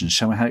questions.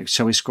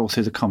 Shall we scroll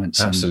through the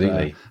comments?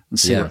 Absolutely. And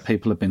see what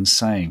people have been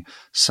saying.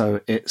 So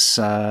it's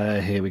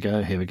here we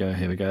go.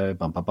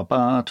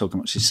 Talking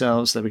amongst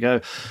yourselves. There we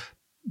go.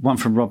 One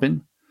from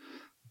Robin.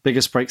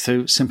 Biggest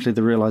breakthrough, simply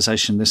the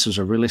realization this was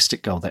a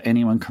realistic goal that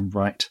anyone can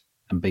write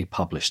and be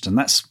published. And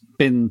that's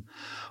been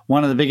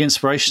one of the big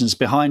inspirations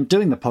behind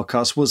doing the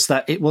podcast, was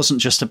that it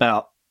wasn't just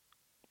about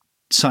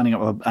signing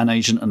up an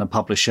agent and a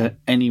publisher.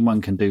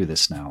 Anyone can do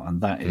this now,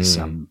 and that is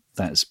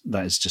that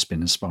has just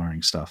been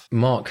inspiring stuff.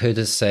 Mark Hood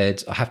has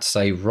said, I have to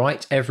say,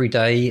 write every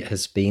day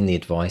has been the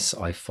advice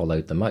I've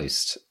followed the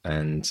most.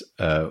 And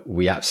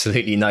we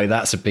absolutely know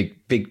that's been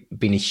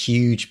a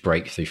huge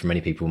breakthrough for many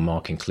people,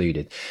 Mark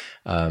included.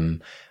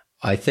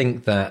 I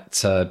think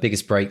that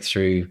biggest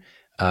breakthrough,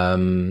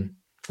 Andrew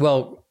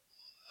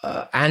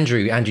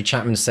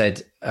Chapman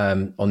said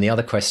on the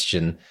other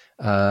question,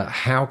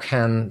 how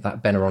can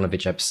that Ben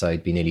Aronovich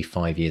episode be nearly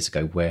 5 years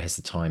ago? Where has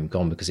the time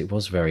gone? Because it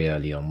was very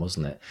early on,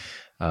 wasn't it?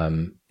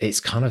 It's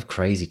kind of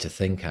crazy to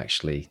think,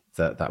 actually,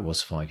 that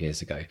was 5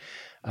 years ago.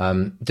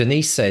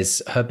 Denise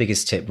says her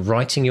biggest tip,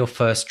 writing your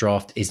first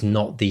draft is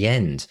not the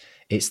end.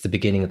 It's the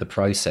beginning of the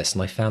process.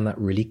 And I found that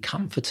really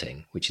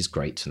comforting, which is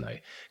great to know,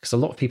 because a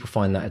lot of people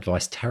find that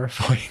advice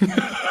terrifying.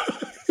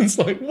 It's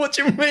like, what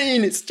do you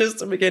mean? It's just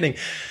the beginning.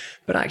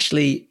 But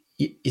actually,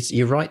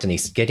 you're right,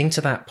 Denise, getting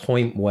to that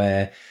point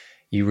where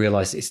you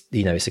realize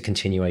it's a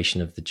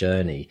continuation of the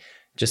journey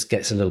just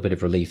gets a little bit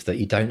of relief that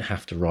you don't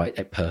have to write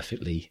it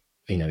perfectly,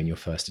 in your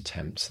first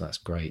attempt. So that's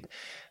great.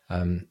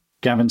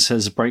 Gavin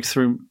says a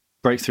breakthrough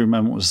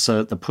moment was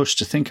the push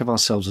to think of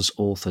ourselves as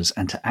authors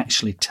and to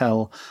actually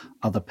tell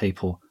other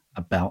people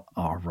about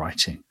our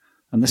writing.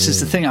 And this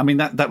is the thing. I mean,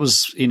 that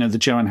was, the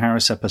Joanne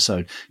Harris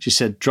episode. She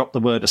said, drop the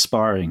word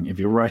aspiring. If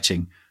you're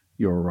writing,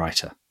 you're a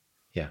writer.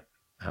 Yeah,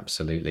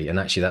 absolutely. And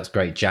actually, that's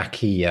great.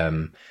 Jackie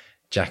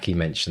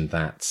mentioned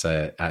that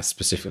as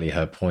specifically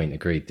her point,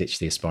 agreed, ditch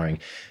the aspiring.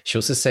 She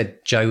also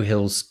said Joe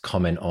Hill's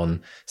comment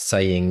on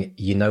saying,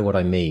 you know what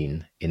I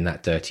mean, in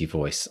that dirty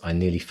voice. I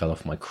nearly fell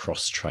off my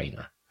cross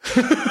trainer.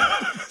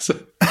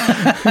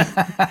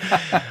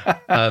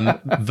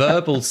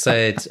 Verbal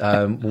said,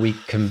 we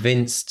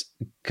convinced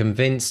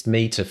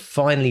me to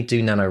finally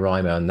do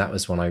NaNoWriMo, and that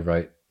was when I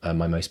wrote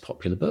my most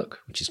popular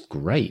book, which is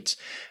great.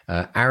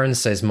 Aaron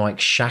says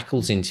Mike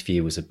Shackle's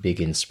interview was a big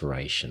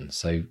inspiration.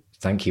 So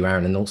thank you,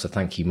 Aaron, and also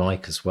thank you,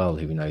 Mike, as well,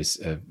 who knows,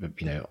 a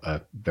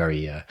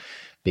very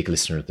big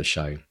listener of the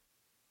show.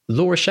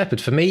 Laura Shepherd,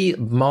 for me,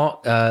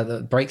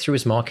 the breakthrough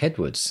is Mark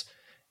Edwards.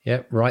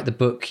 Yeah, write the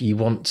book you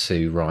want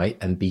to write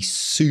and be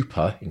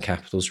super, in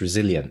capitals,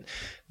 resilient.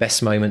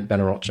 Best moment, Ben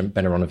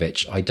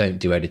Aronovich. I don't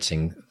do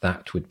editing.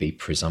 That would be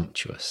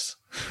presumptuous.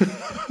 And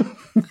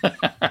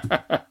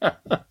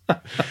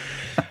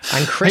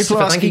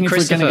Christopher, thank you,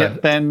 Christopher. If we're going to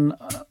get Ben...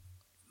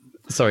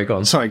 Sorry, go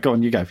on.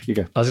 You go. I was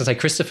going to say,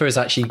 Christopher has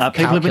actually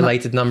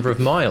calculated number of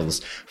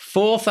miles.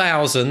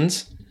 4,000, you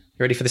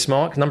ready for this,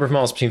 Mark? Number of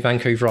miles between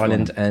Vancouver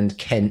Island and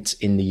Kent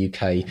in the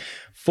UK.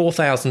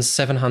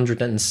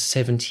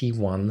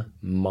 4,771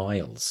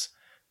 miles.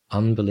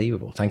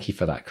 Unbelievable. Thank you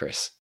for that,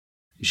 Chris.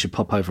 You should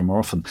pop over more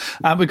often.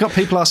 We've got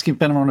people asking if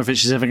Ben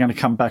Aronovich is ever going to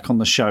come back on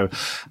the show.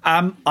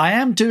 I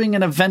am doing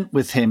an event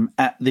with him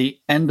at the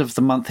end of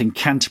the month in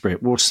Canterbury,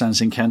 at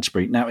Waterstones in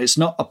Canterbury. Now, it's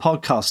not a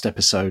podcast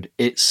episode.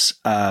 It's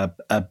a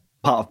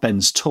part of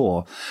Ben's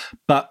tour.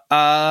 But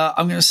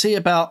I'm going to see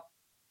about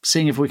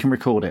seeing if we can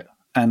record it.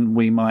 And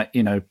we might,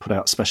 put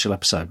out a special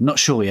episode. Not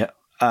sure yet.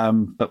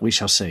 but we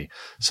shall see.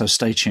 So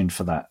stay tuned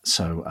for that.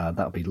 So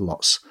that'll be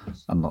lots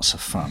and lots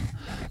of fun.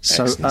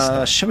 So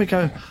shall we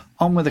go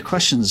on with the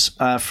questions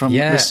from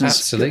listeners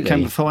absolutely. that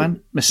came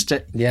beforehand?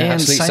 Mr. Ian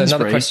absolutely. Sainsbury. So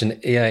another question,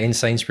 in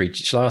Sainsbury.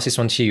 Shall I ask this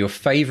one to you? Your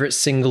favourite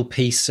single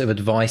piece of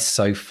advice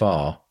so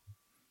far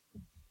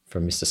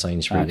from Mr.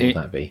 Sainsbury, what would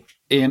that be?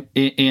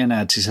 Ian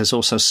adds, he says,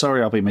 also,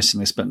 sorry I'll be missing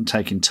this, but I'm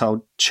taking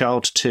Child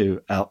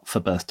 2 out for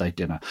birthday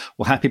dinner.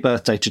 Well, happy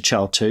birthday to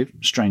Child 2.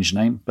 Strange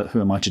name, but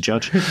who am I to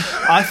judge?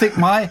 I think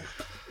my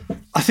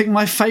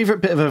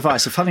favourite bit of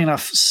advice, funny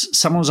enough,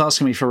 someone was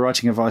asking me for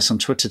writing advice on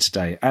Twitter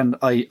today, and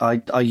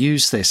I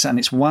use this, and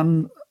it's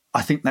one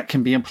I think that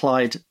can be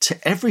applied to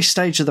every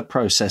stage of the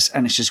process,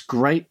 and it's just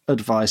great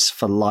advice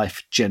for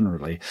life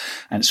generally.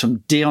 And it's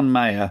from Dion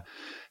Mayer,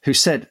 who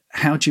said,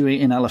 how do you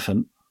eat an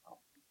elephant?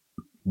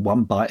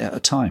 One bite at a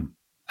time.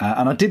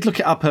 And I did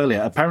look it up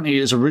earlier. Apparently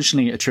it was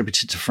originally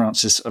attributed to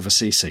Francis of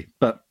Assisi.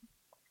 But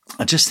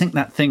I just think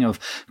that thing of,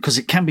 because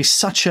it can be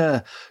such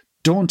a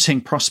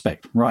daunting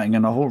prospect, writing a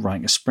novel,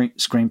 writing a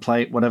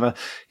screenplay, whatever,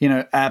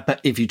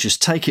 but if you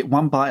just take it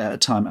one bite at a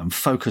time and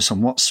focus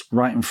on what's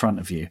right in front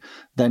of you,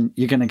 then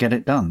you're going to get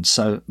it done.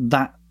 So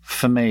that,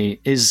 for me,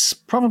 is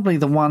probably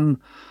the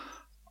one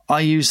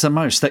I use the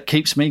most, that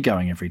keeps me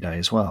going every day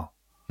as well.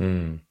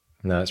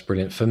 No, it's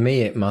brilliant. For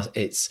me,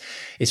 it's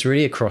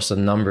really across a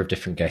number of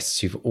different guests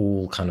who've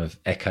all kind of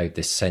echoed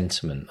this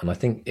sentiment. And I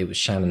think it was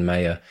Shannon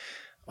Mayer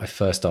I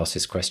first asked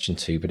this question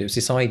to, but it was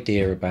this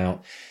idea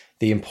about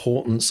the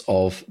importance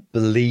of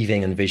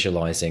believing and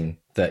visualizing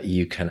that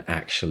you can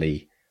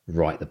actually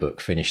write the book,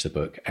 finish the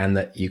book, and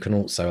that you can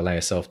also allow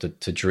yourself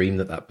to dream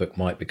that book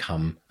might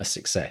become a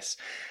success.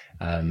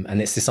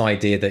 And it's this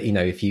idea that,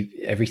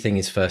 everything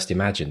is first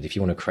imagined. If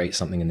you want to create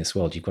something in this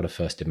world, you've got to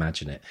first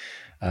imagine it.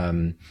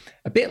 A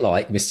bit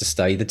like, Mr.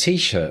 Stay, the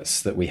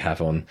T-shirts that we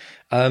have on.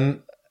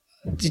 Do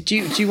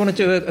you want to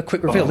do a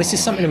quick reveal? This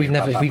is something that we've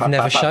never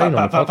shown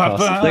on the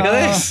podcast. Look at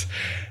this.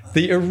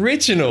 The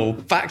original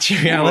Back to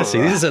Reality.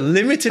 This is a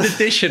limited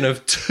edition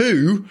of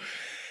 2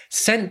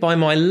 sent by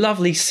my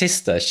lovely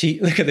sister.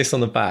 Look at this on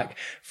the back.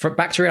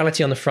 Back to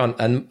Reality on the front,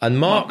 and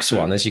Mark's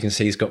one, as you can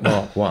see, he's got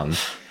Mark 1.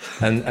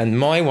 And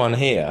my one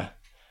here,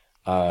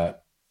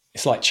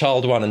 it's like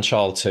Child 1 and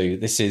Child 2.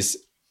 This is,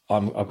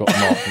 I've got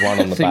Mark 1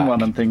 on the thing back. Thing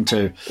 1 and Thing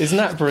 2. Isn't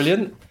that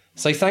brilliant?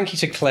 So thank you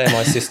to Claire,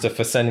 my sister,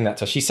 for sending that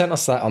to us. She sent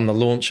us that on the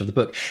launch of the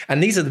book.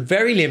 And these are the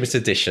very limited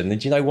edition.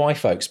 And do you know why,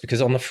 folks?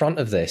 Because on the front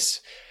of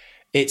this,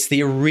 it's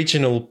the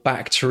original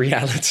Back to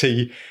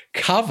Reality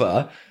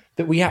cover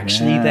that we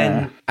actually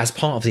then, as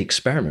part of the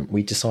experiment,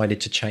 we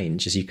decided to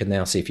change. As you can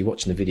now see, if you're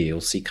watching the video,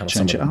 you'll see kind of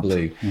change some of the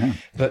blue. Yeah.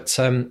 But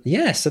so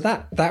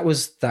that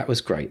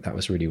was great. That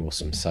was really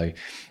awesome. So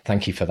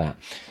thank you for that.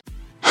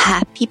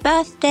 Happy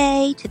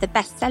birthday to the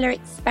Bestseller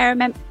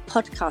Experiment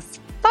podcast.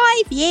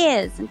 5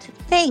 years, and to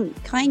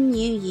think I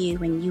knew you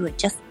when you were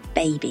just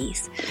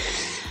babies.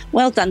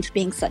 Well done for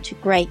being such a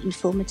great,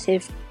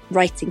 informative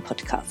writing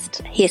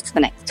podcast. Here's to the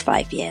next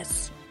 5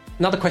 years.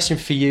 Another question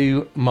for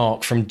you,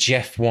 Mark, from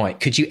Jeff White.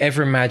 Could you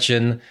ever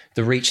imagine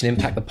the reach and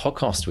impact the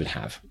podcast would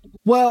have?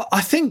 Well, I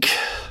think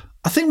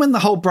when the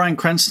whole Bryan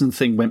Cranston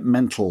thing went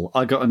mental,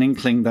 I got an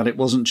inkling that it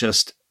wasn't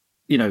just,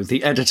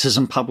 the editors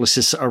and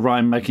publicists at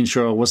Orion making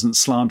sure I wasn't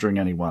slandering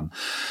anyone.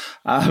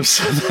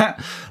 So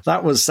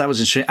that was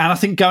interesting. And I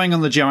think going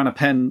on the Joanna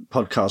Penn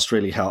podcast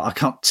really helped. I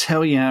can't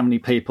tell you how many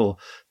people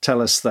tell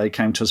us they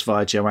came to us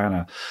via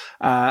Joanna.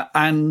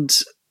 And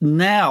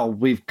now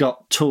we've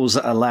got tools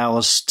that allow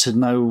us to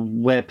know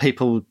where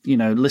people,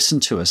 listen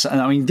to us.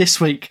 And I mean,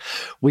 this week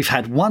we've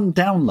had one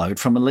download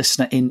from a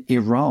listener in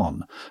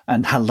Iran,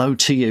 and hello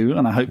to you.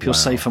 And I hope you're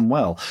safe and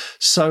well.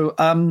 So,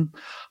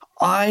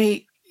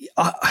 I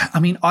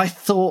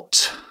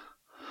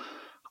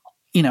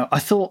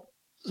thought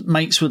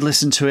mates would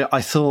listen to it.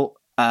 I thought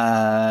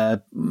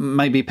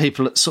maybe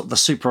people at sort of the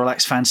Super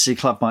Relaxed Fantasy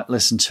Club might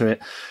listen to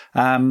it.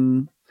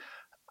 But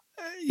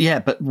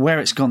where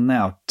it's gone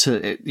now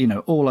to,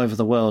 all over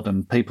the world,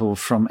 and people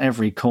from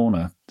every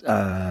corner,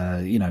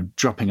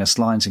 dropping us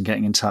lines and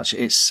getting in touch,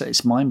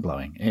 it's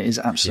mind-blowing. It is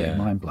absolutely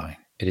mind-blowing.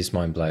 It is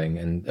mind-blowing.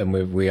 And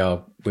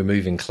we're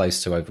moving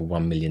close to over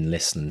 1 million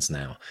listens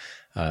now.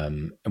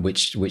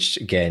 Which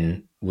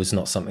again was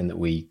not something that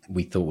we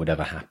thought would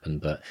ever happen,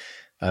 but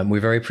we're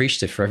very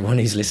appreciative for everyone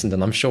who's listened,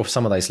 and I'm sure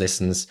some of those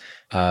listens,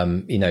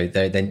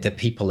 they're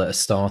people that are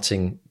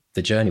starting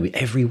the journey.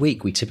 Every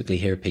week we typically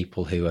hear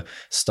people who are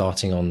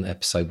starting on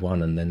episode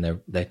 1, and then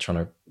they're trying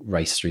to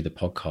race through the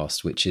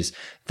podcast, which is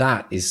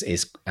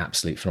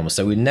absolutely phenomenal.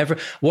 So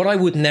what I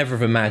would never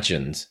have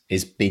imagined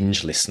is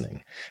binge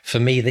listening. For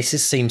me,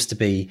 seems to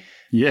be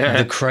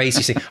the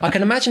crazy thing. I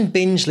can imagine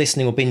binge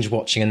listening or binge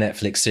watching a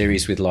Netflix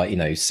series with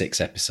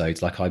 6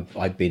 episodes. Like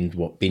I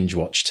binge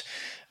watched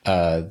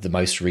the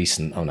most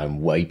recent. Oh no, I'm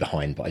way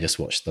behind, but I just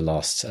watched the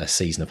last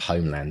season of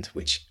Homeland,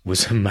 which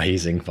was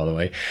amazing, by the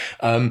way.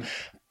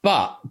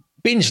 But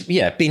binge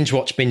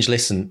watch, binge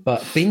listen.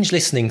 But binge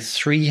listening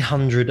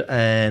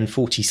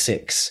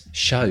 346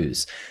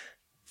 shows.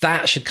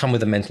 That should come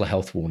with a mental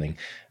health warning.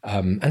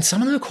 And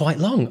some of them are quite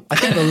long. I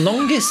think the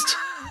longest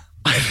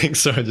I think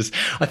so.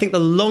 I think the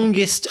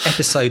longest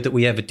episode that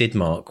we ever did,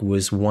 Mark,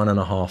 was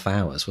 1.5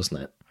 hours,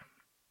 wasn't it?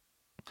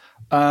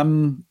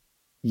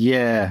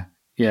 Yeah.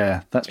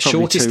 That's probably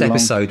shortest too long.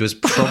 episode was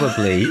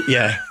probably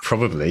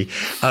probably.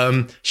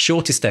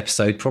 Shortest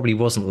episode probably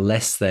wasn't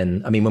less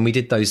than. I mean, when we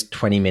did those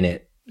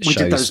 20-minute shows,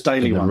 we did those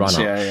daily ones.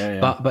 Yeah.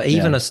 But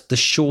even the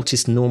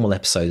shortest normal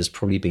episode has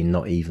probably been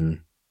not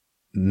even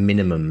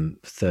minimum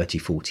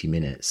 30-40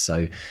 minutes.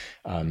 So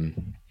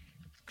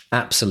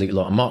absolute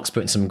lot. And Mark's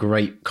putting some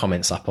great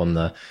comments up on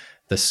the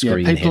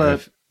screen here.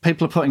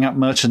 People are putting up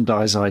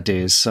merchandise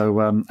ideas, so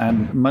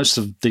and most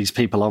of these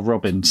people are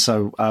Robin,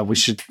 so we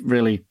should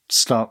really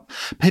start.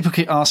 People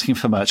keep asking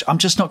for merch. I'm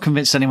just not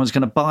convinced anyone's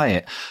going to buy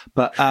it,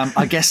 but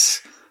I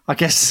guess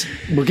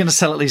we're going to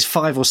sell at least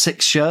 5 or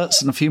 6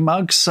 shirts and a few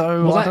mugs.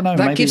 So I don't know.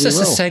 That gives us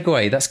a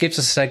segue. That gives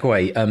us a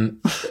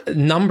segue.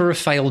 Number of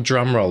failed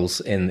drum rolls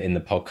in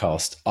the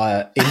podcast,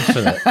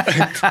 infinite.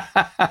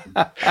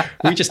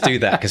 We just do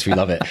that because we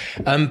love it.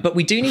 But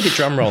we do need a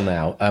drum roll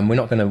now. We're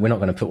not going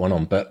to put one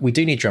on, but we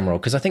do need a drum roll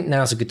because I think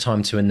now's a good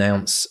time to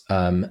announce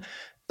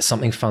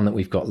something fun that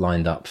we've got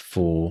lined up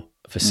for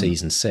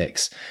season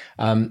 6.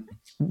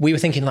 We were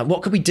thinking, like,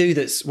 what could we do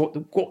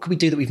what could we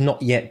do that we've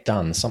not yet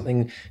done?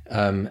 Something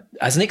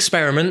as an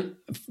experiment,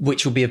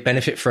 which will be of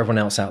benefit for everyone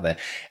else out there.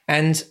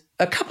 And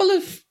I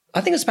think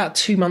it was about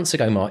 2 months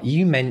ago, Mark,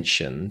 you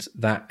mentioned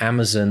that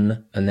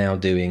Amazon are now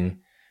doing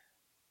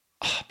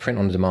print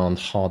on demand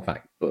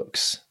hardback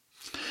books.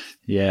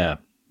 Yeah,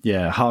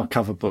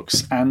 hardcover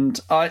books. And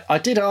I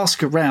did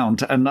ask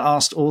around and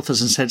asked authors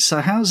and said,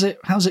 so how's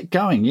it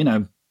going? You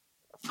know,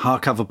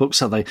 hardcover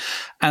books, are they?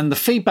 And the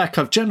feedback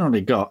I've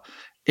generally got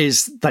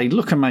is they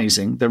look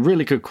amazing. They're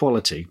really good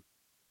quality.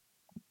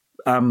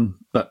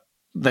 But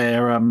they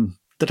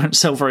don't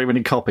sell very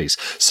many copies.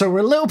 So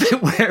we're a little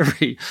bit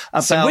wary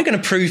about. So we're going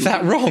to prove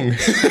that wrong.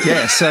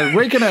 Yeah. So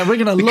we're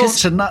going to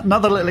launch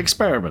another little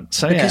experiment.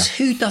 So because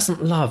who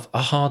doesn't love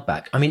a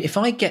hardback? I mean, if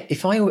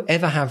I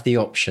ever have the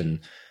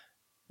option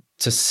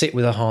to sit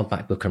with a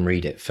hardback book and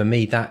read it, for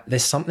me, that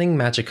there's something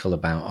magical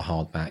about a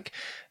hardback.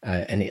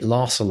 And it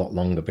lasts a lot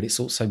longer, but it's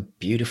also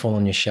beautiful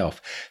on your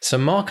shelf. So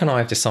Mark and I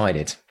have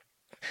decided,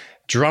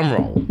 drum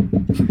roll,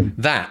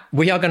 that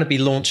we are going to be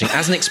launching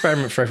as an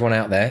experiment for everyone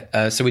out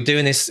there. So we're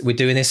doing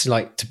this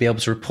like to be able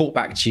to report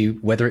back to you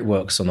whether it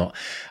works or not.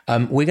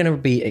 We're going to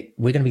be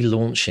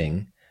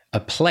launching a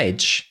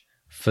pledge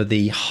for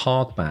the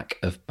hardback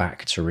of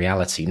Back to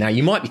Reality. Now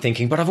you might be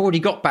thinking, but I've already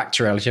got Back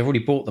to Reality. I've already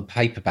bought the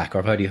paperback, or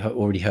I've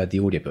already heard the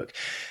audiobook.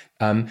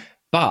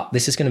 But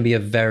this is going to be a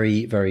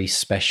very, very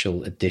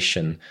special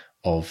edition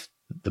of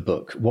the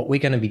book. What we're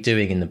going to be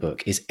doing in the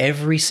book is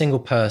every single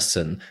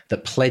person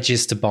that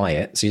pledges to buy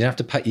it. So you don't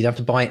have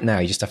to buy it now.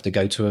 You just have to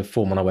go to a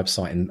form on our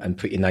website and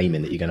put your name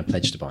in that you're going to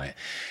pledge to buy it.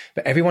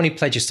 But everyone who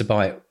pledges to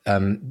buy it,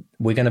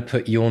 we're going to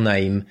put your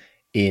name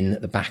in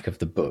the back of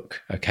the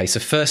book. Okay.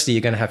 So firstly,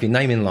 you're going to have your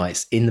name in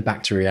lights in the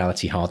Back to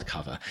Reality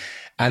hardcover.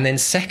 And then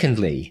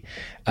secondly,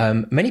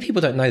 many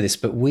people don't know this,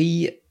 but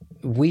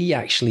we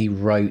actually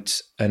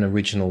wrote an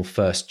original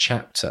first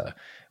chapter,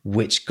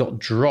 which got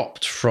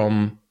dropped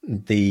from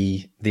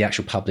the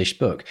actual published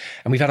book.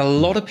 And we've had a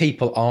lot of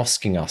people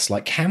asking us,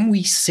 like, can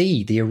we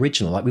see the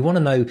original? Like, we want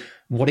to know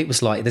what it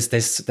was like.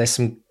 There's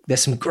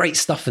some great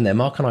stuff in there.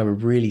 Mark and I were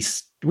really,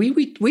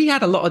 we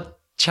had a lot of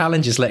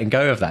challenges letting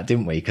go of that,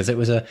 didn't we? Because it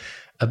was a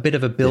bit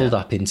of a build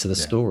up into the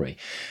story,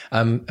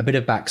 a bit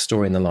of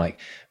backstory and the like.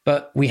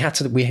 But we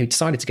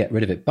decided to get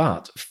rid of it.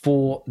 But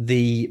for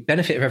the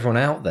benefit of everyone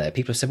out there,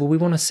 people have said, well, we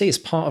want to see, it's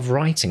part of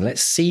writing.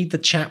 Let's see the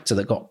chapter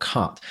that got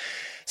cut.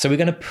 So we're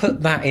going to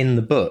put that in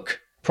the book,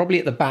 probably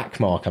at the back,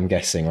 Mark, I'm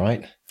guessing,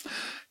 right?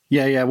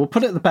 Yeah, we'll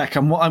put it at the back.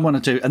 And what I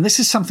want to do, and this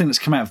is something that's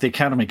come out of the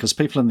Academy, because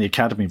people in the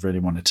Academy really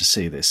wanted to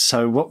see this.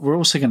 So what we're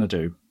also going to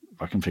do,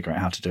 if I can figure out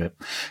how to do it,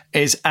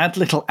 is add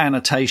little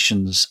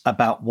annotations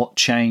about what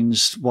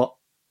changed, what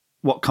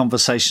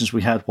conversations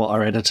we had, what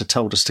our editor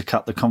told us to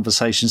cut, the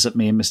conversations that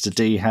me and Mr.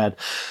 D had,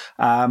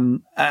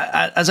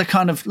 as a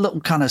kind of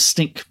little kind of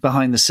sneak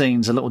behind the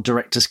scenes, a little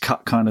director's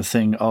cut kind of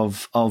thing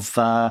of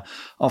how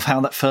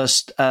that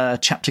first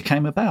chapter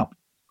came about.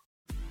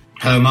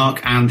 Hello,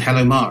 Mark, and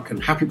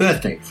happy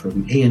birthday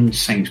from Ian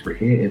Sainsbury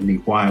here in the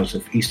wilds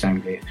of East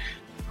Anglia.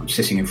 I'm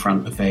sitting in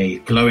front of a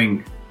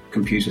glowing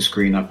computer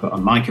screen. I've got a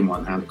mic in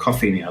one hand, a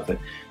coffee in the other,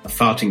 a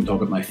farting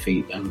dog at my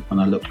feet, and when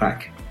I look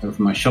back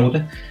over my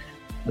shoulder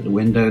at the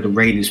window, the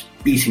rain is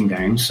beating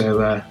down,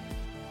 so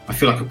I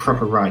feel like a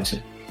proper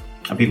writer.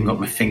 I've even got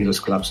my fingerless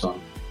gloves on.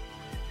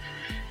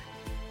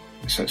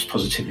 So it's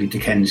positively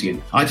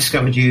Dickensian. I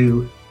discovered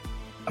you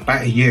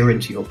about a year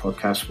into your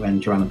podcast when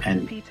Joanna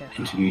Penn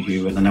interviewed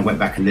you, and then I went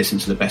back and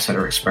listened to the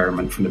Bestseller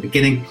Experiment from the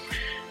beginning,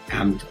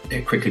 and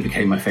it quickly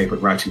became my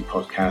favourite writing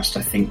podcast.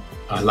 I think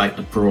I like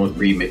the broad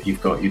remit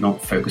you've got. You're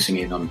not focusing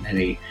in on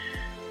any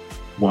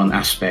one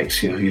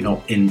aspect. You know, you're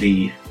not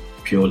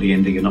purely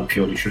indie, you're not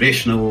purely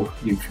traditional.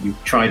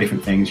 You've tried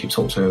different things. You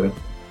talk to a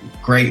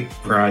great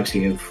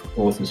variety of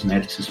authors and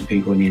editors and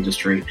people in the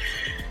industry,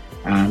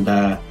 and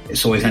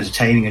it's always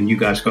entertaining, and you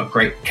guys got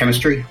great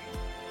chemistry.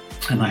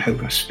 And I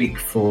hope I speak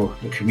for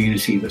the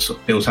community that sort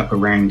of built up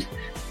around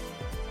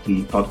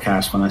the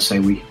podcast when I say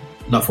we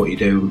love what you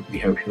do. We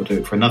hope you'll do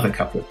it for another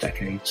couple of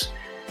decades.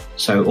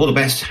 So all the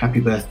best. Happy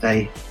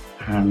birthday.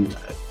 And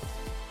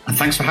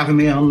thanks for having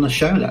me on the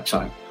show that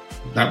time.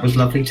 That was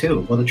lovely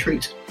too. What a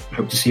treat.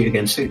 Hope to see you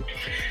again soon.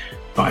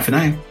 Bye for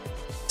now.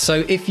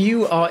 So if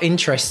you are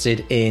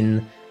interested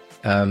in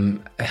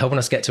helping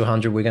us get to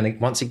 100, we're going to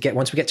once we get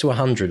to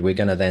 100, we're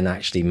going to then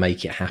actually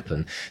make it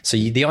happen. So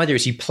the idea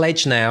is you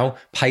pledge now,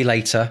 pay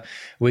later.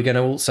 We're going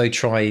to also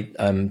try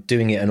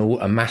doing it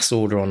a mass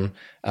order on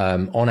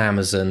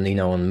Amazon,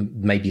 on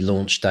maybe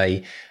launch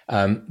day.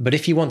 But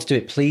if you want to do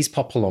it, please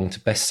pop along to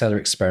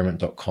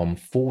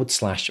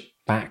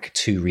bestsellerexperiment.com/back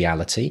to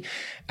reality,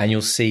 and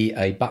you'll see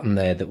a button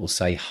there that will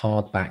say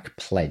hardback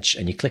pledge,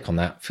 and you click on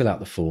that, fill out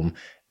the form,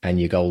 and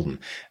you're golden.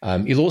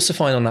 You'll also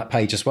find on that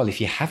page as well, if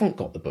you haven't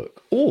got the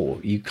book or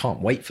you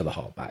can't wait for the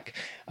hardback,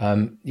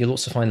 you'll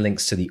also find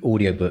links to the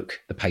audiobook,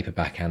 the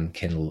paperback and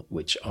Kindle,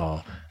 which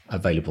are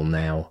available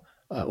now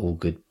at all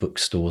good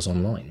bookstores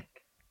online.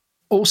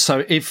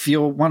 Also, if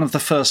you're one of the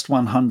first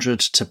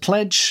 100 to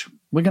pledge,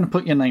 we're going to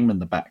put your name in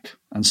the back.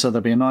 And so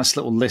there'll be a nice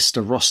little list,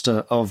 a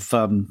roster of,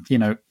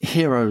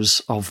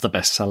 heroes of the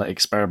bestseller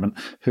experiment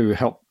who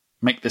help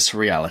make this a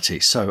reality.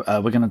 So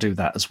we're going to do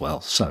that as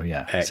well. So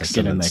yeah, excellent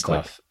get in there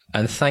stuff. quick.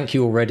 And thank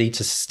you already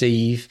to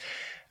Steve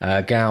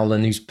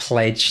Gowland, who's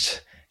pledged.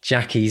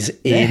 Jackie's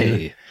in.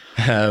 Hey.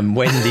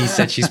 Wendy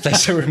said she's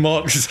pledged her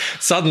remarks.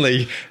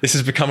 Suddenly, this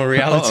has become a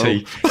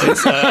reality.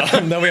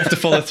 Now we have to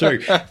follow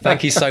through.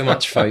 Thank you so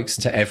much, folks,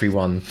 to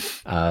everyone,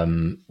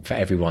 for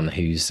everyone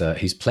who's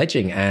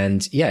pledging.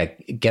 And yeah,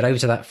 get over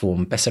to that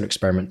form,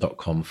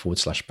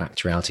 bestsellerexperiment.com/back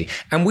to reality.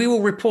 And we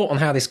will report on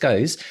how this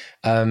goes.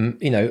 Every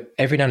now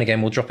and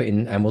again, we'll drop it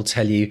in and we'll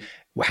tell you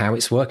how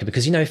it's working.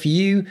 Because, if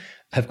you've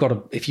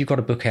got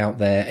a book out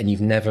there and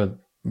you've never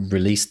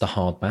released the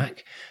hardback,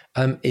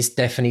 it's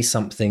definitely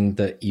something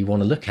that you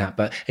want to look at.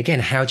 But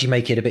again, how do you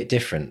make it a bit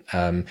different?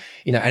 And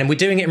we're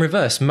doing it in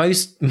reverse.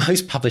 Most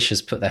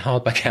publishers put their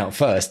hardback out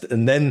first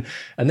and then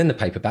the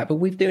paperback, but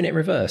we're doing it in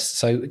reverse.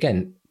 So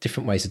again,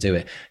 different ways to do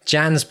it.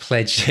 Jan's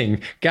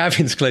pledging,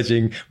 Gavin's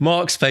pledging,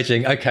 Mark's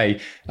pledging.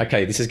 Okay,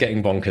 this is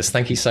getting bonkers.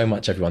 Thank you so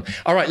much, everyone.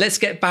 All right, let's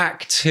get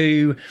back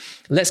to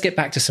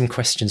some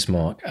questions,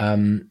 Mark.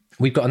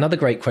 We've got another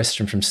great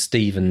question from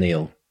Steve and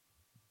Neil.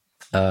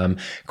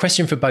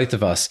 Question for both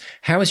of us.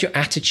 How has your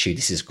attitude,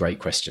 this is a great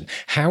question,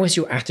 how has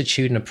your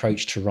attitude and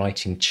approach to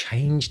writing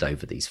changed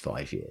over these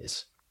 5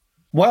 years?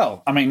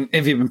 Well,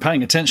 if you've been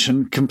paying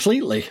attention,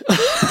 completely.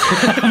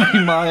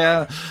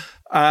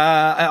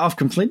 I've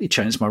completely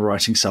changed my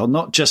writing style,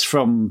 not just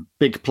from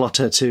big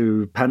plotter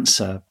to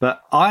pantser,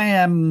 but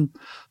I'm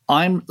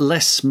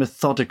less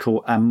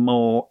methodical and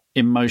more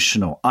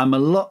emotional. I'm a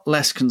lot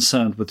less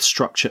concerned with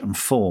structure and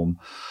form.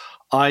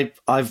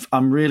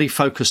 I'm really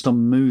focused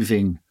on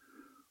moving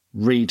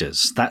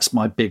readers. That's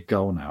my big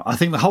goal now. I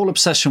think the whole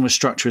obsession with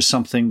structure is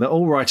something that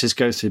all writers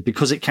go through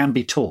because it can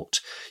be taught.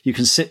 You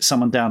can sit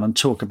someone down and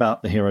talk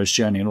about the hero's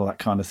journey and all that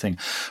kind of thing.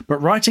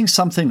 But writing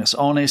something that's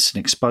honest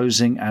and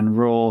exposing and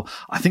raw,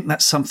 I think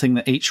that's something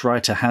that each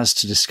writer has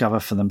to discover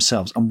for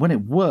themselves. And when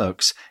it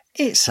works,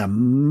 it's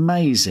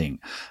amazing.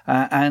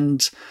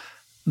 And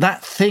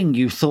that thing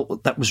you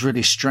thought that was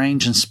really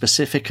strange and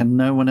specific and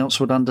no one else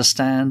would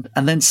understand,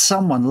 and then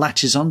someone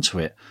latches onto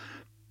it,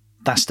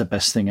 that's the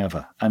best thing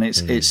ever. And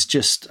it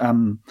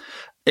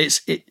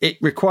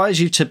requires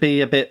you to be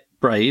a bit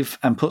brave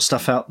and put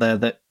stuff out there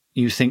that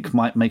you think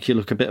might make you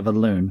look a bit of a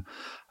loon,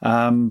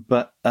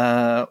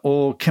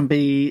 or can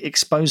be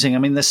exposing.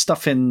 There's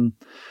stuff in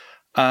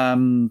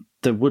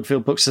the Woodville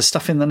books, there's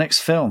stuff in the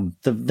next film.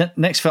 The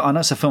next film, I know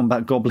it's a film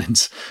about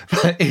goblins,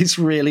 but it's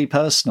really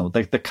personal.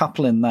 The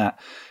couple in that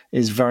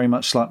is very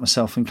much like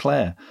myself and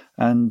Claire,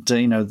 and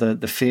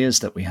the fears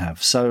that we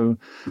have. So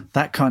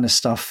that kind of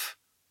stuff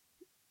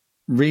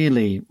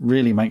really,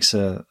 really makes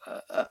a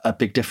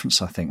big difference,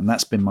 I think. And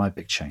that's been my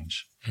big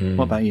change.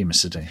 What about you,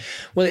 Mr. D?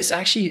 Well,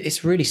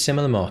 it's really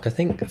similar, Mark. I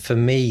think for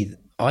me,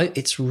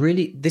 it's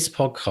really this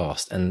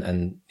podcast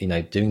and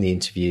doing the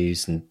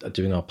interviews and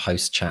doing our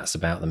post chats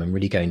about them and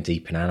really going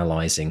deep and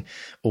analysing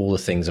all the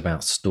things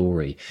about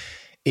story.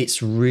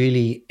 It's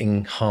really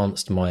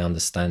enhanced my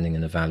understanding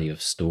and the value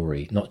of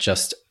story, not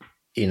just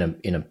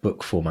in a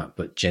book format,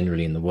 but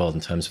generally in the world,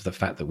 in terms of the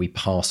fact that we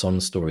pass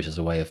on stories as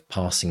a way of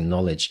passing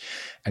knowledge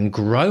and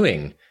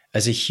growing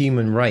as a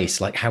human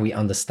race, like how we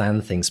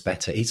understand things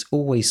better. It's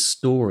always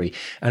story.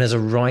 And as a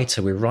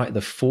writer, we're right at the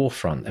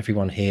forefront.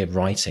 Everyone here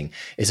writing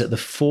is at the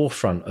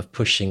forefront of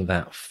pushing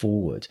that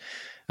forward.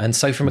 And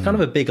so from a kind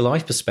of a big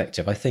life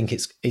perspective, I think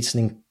it's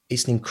an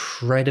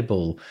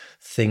incredible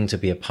thing to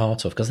be a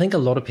part of. Because I think a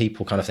lot of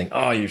people kind of think,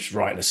 oh, you're just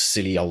writing a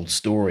silly old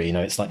story.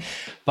 It's like,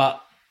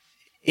 but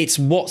it's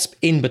what's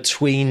in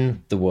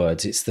between the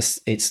words. It's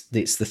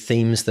the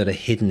themes that are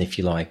hidden, if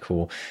you like,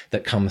 or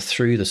that come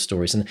through the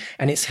stories. And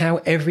it's how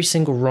every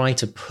single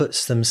writer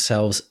puts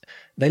themselves,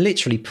 they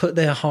literally put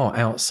their heart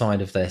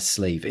outside of their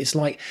sleeve. It's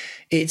like,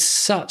 it's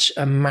such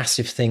a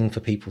massive thing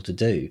for people to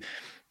do.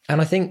 And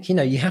I think,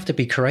 you have to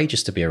be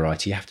courageous to be a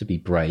writer. You have to be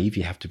brave.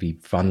 You have to be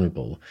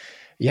vulnerable.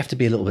 You have to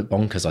be a little bit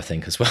bonkers, I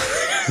think, as well.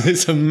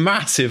 It's a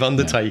massive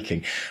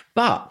undertaking.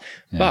 Yeah.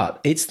 But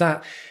it's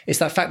that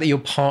fact that you're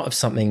part of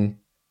something,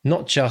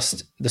 not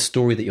just the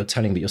story that you're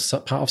telling, but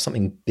you're part of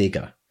something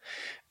bigger.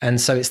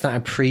 And so it's that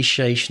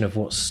appreciation of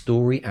what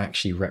story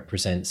actually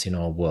represents in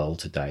our world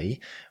today.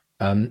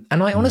 And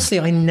I honestly,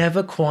 I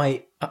never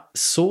quite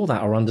saw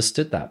that or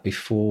understood that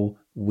before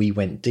we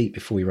went deep,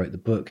 before we wrote the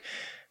book,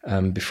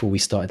 before we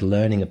started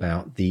learning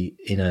about the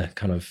inner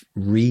kind of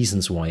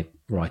reasons why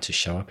writers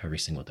show up every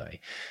single day.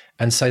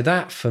 And so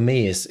that for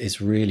me is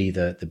really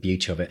the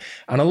beauty of it.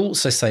 And I'll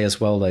also say as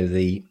well, though,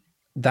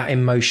 that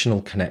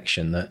emotional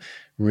connection, that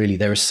really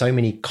there are so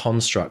many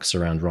constructs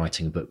around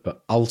writing a book,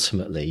 but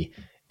ultimately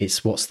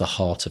it's what's the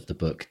heart of the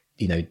book.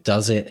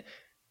 Does it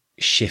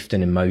shift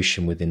an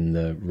emotion within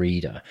the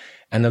reader?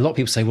 And a lot of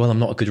people say, well, I'm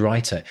not a good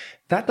writer.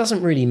 That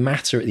doesn't really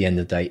matter at the end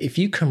of the day. If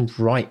you can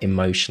write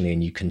emotionally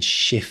and you can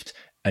shift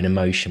an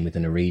emotion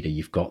within a reader,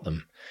 you've got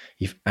them.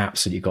 You've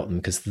absolutely got them,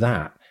 because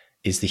that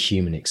is the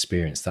human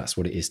experience. That's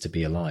what it is to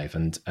be alive.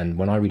 And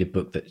when I read a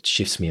book that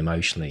shifts me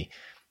emotionally,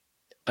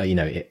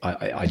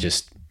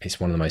 it's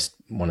one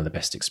of the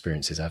best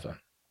experiences ever.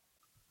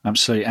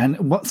 Absolutely. And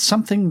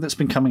something that's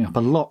been coming up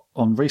a lot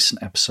on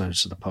recent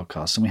episodes of the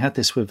podcast, and we had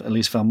this with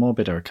Elise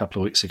Valmorbida a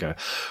couple of weeks ago,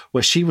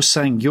 where she was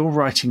saying your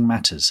writing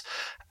matters.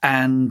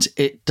 And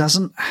it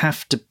doesn't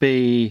have to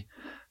be,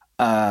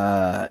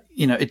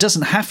 it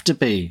doesn't have to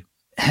be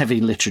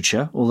heavy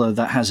literature, although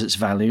that has its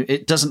value.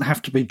 It doesn't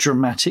have to be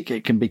dramatic.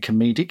 It can be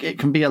comedic. It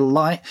can be a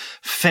light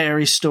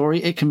fairy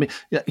story. It can be,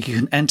 you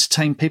can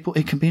entertain people.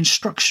 It can be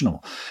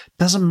instructional.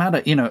 Doesn't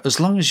matter, as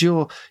long as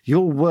your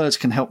words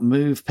can help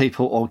move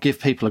people or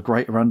give people a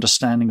greater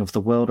understanding of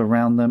the world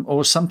around them,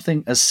 or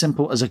something as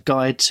simple as a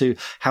guide to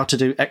how to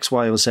do X,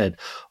 Y, or Z.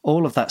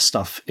 All of that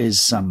stuff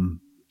is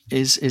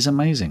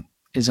amazing.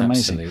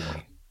 Absolutely.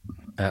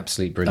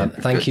 Absolutely brilliant.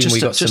 Thank you.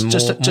 We've got some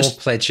more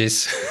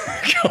pledges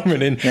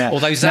coming in. Yeah.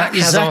 Although Zach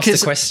has asked a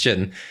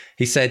question.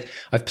 He said,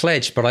 I've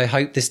pledged, but I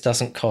hope this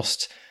doesn't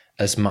cost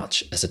as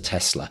much as a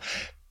Tesla.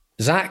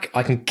 Zach,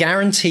 I can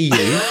guarantee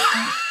you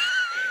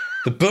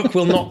the book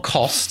will not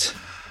cost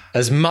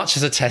as much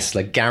as a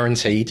Tesla,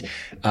 guaranteed.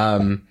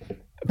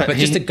 But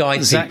just to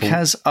guide Zach people. Zach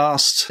has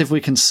asked if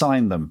we can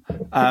sign them,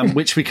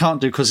 which we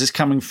can't do because it's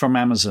coming from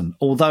Amazon.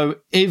 Although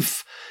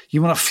if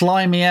you want to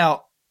fly me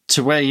out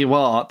to where you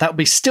are, that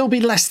would still be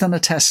less than a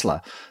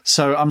Tesla.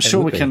 So I'm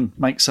sure we can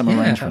make some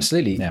arrangements.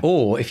 Absolutely. Yeah.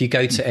 Or if you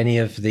go to any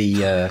of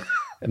the...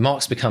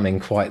 Mark's becoming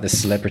quite the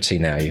celebrity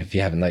now, if you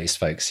haven't noticed,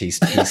 folks. He's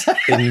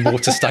in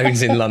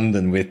Waterstones in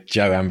London with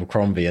Joe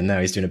Abercrombie, and now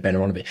he's doing a Ben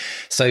Aronovich.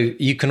 So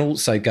you can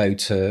also go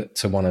to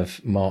one of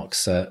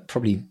Mark's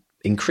probably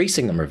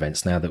increasing number of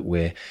events now that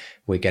we're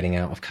getting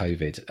out of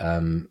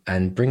COVID,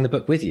 and bring the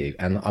book with you.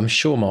 And I'm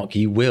sure, Mark,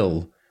 you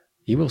will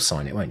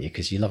sign it, won't you?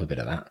 Because you love a bit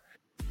of that.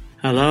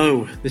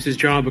 Hello, this is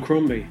Joe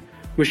Abercrombie,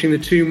 wishing the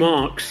two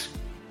Marks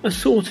a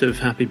sort of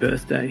happy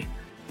birthday.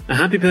 A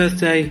happy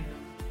birthday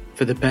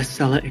for the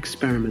bestseller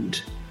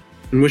experiment.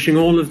 And wishing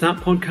all of that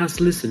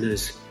podcast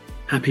listeners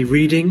happy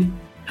reading,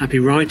 happy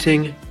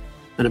writing,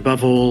 and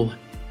above all,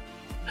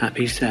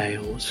 happy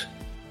sales.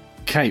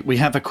 Okay, we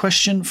have a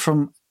question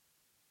from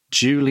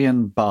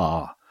Julian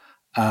Barr,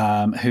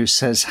 who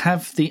says,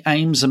 have the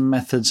aims and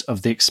methods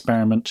of the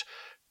experiment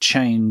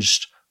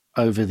changed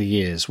over the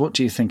years? What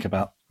do you think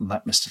about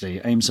that, Mr. D?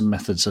 Aims and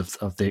methods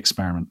of the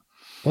experiment.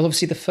 Well,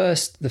 obviously the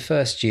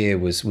first year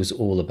was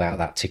all about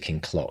that ticking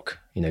clock,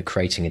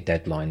 creating a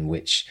deadline,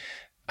 which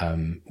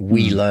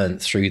we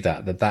learned through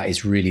that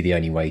is really the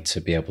only way to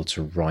be able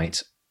to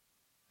write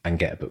and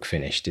get a book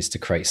finished, is to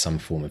create some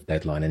form of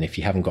deadline. And if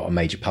you haven't got a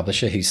major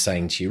publisher who's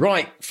saying to you,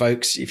 right,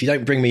 folks, if you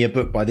don't bring me a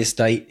book by this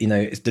date,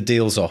 the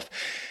deal's off.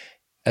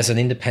 As an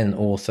independent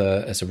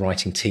author, as a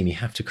writing team, you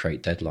have to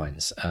create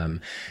deadlines.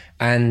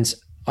 And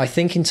I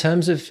think in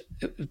terms of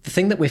the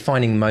thing that we're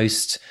finding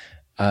most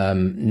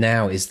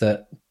now is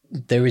that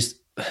there is,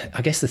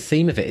 I guess the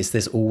theme of it is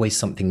there's always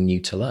something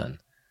new to learn.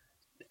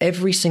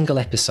 Every single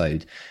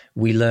episode,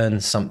 we learn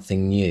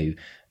something new.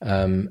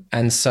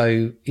 And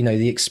so,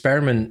 the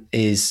experiment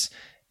is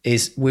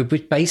we're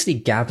basically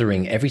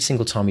gathering every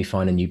single time we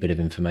find a new bit of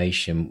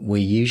information, we're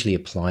usually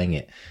applying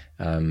it,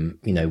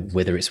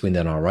 whether it's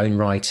within our own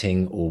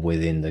writing or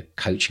within the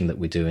coaching that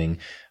we're doing,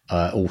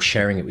 or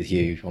sharing it with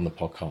you on the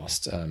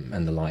podcast,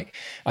 and the like.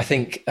 I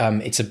think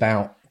it's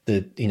about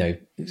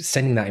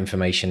sending that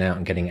information out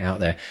and getting it out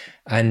there.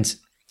 And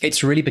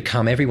it's really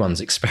become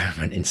everyone's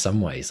experiment in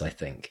some ways, I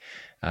think.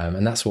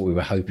 And that's what we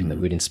were hoping, that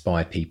would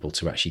inspire people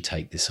to actually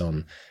take this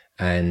on.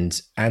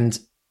 And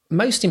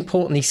most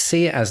importantly,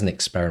 see it as an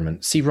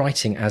experiment, see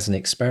writing as an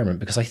experiment,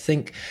 because I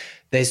think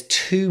there's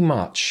too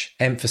much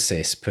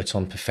emphasis put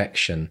on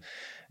perfection,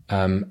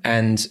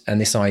 and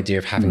this idea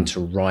of having to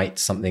write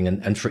something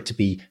and for it to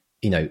be,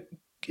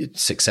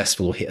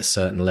 successful or hit a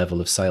certain level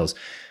of sales.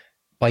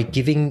 By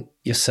giving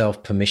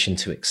yourself permission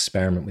to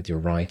experiment with your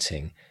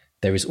writing,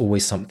 there is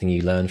always something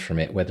you learn from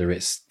it, whether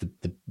it's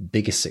the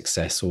biggest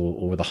success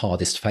or the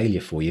hardest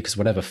failure for you, because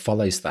whatever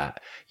follows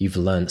that, you've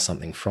learned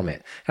something from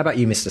it. How about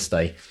you, Mr.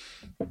 Stay?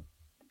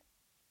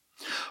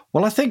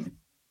 Well,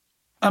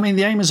 I mean,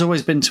 the aim has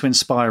always been to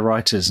inspire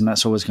writers, and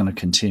that's always going to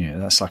continue.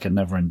 That's like a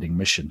never-ending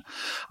mission.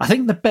 I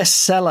think the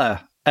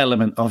bestseller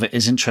element of it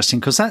is interesting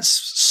because that's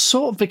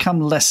sort of become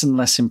less and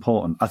less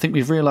important. I think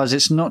we've realized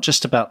it's not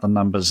just about the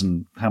numbers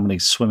and how many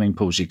swimming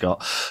pools you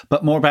got,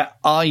 but more about,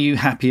 are you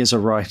happy as a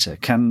writer?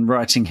 Can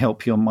writing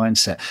help your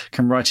mindset?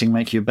 Can writing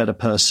make you a better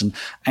person?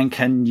 And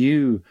can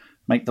you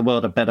make the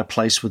world a better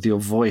place with your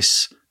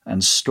voice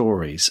and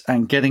stories,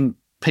 and getting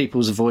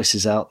people's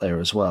voices out there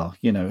as well,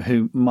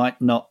 who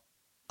might not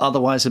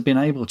otherwise have been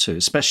able to,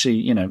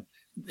 especially,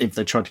 if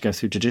they tried to go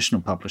through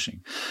traditional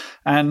publishing.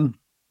 And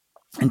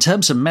in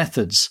terms of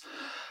methods,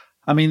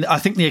 I mean, I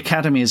think the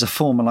Academy is a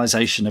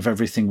formalization of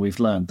everything we've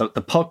learned. The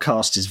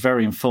podcast is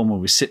very informal.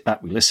 We sit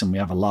back, we listen, we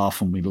have a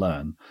laugh, and we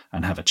learn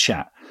and have a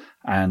chat.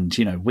 And,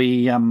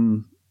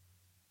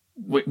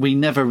 we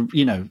never,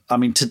 I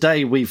mean,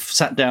 today we've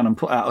sat down and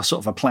put out a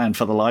sort of a plan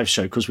for the live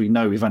show because we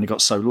know we've only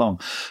got so long.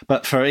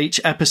 But for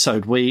each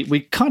episode, we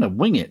kind of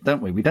wing it,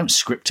 don't we? We don't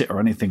script it or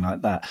anything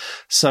like that.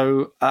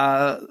 So,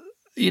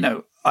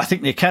 I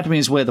think the Academy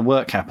is where the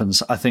work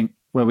happens. I think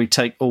where we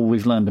take all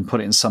we've learned and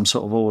put it in some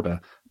sort of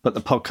order. But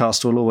the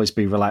podcast will always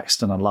be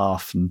relaxed and a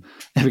laugh. And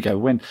there we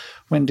go.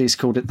 Wendy's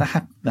called it the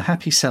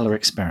happy seller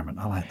experiment.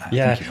 I like that.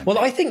 Yeah. Well,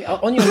 I think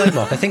on your note,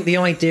 Mark, I think the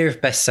idea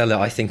of bestseller,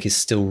 I think, is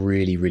still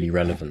really, really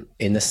relevant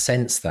in the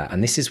sense that,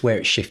 and this is where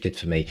it shifted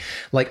for me.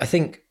 Like, I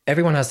think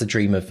everyone has the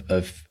dream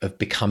of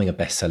becoming a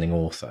best-selling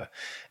author.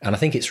 And I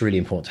think it's really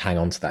important to hang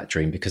on to that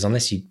dream, because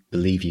unless you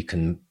believe you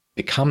can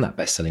become that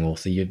best-selling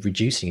author, you're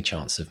reducing your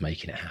chance of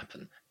making it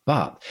happen.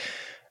 But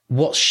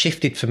what's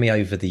shifted for me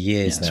over the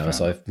years now, as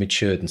I've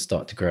matured and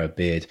started to grow a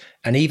beard,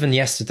 and even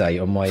yesterday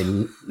on my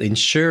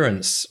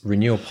insurance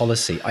renewal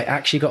policy, I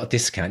actually got a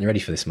discount. You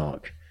ready for this,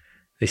 Mark?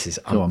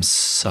 I'm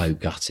so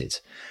gutted.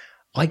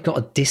 I got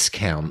a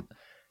discount,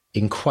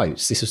 in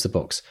quotes, this was the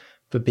box,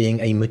 for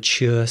being a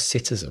mature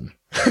citizen.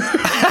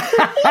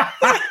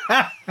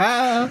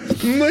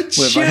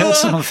 Mature. Well, if they heard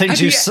some of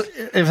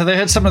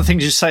the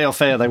things you say off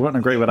air, they wouldn't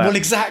agree with that. Well,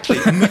 exactly.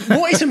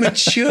 What is a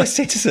mature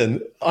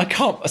citizen? I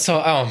can't.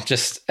 So,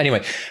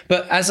 anyway.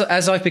 But as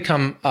I've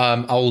become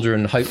older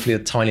and hopefully a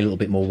tiny little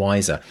bit more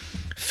wiser,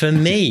 for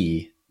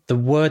me, the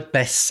word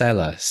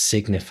bestseller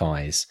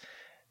signifies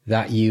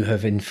that you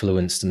have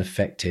influenced and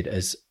affected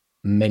as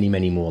many,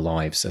 many more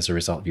lives as a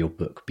result of your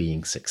book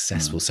being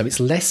successful. So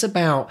it's less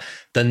about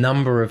the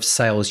number of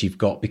sales you've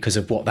got because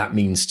of what that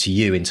means to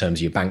you in terms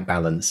of your bank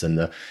balance and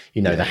the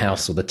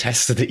house or the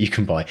Tesla that you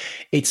can buy.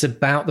 It's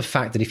about the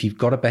fact that if you've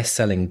got a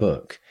best-selling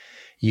book,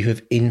 you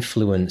have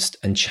influenced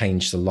and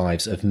changed the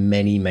lives of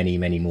many, many,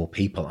 many more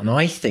people. And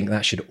I think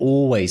that should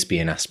always be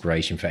an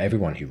aspiration for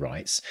everyone who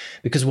writes,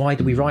 because why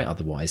do we write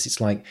otherwise? It's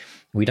like,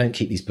 we don't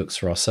keep these books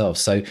for ourselves.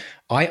 So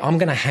I'm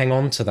going to hang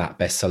on to that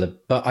bestseller,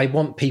 but I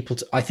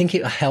think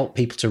it'll help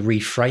people to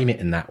reframe it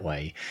in that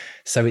way.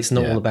 So it's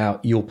not all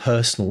about your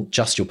personal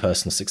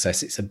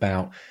success. It's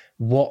about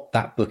what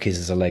that book is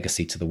as a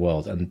legacy to the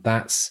world. And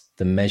that's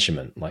the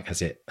measurement. Like,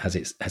 has it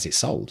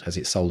sold? Has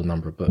it sold a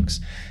number of books?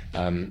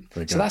 So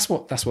that's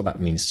what that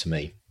means to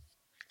me.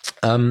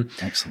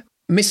 Excellent.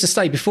 Mr.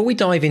 Stay, before we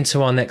dive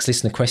into our next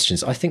listener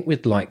questions, I think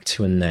we'd like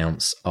to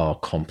announce our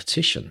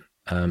competition.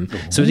 So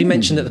as we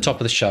mentioned at the top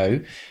of the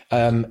show,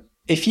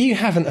 if you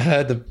haven't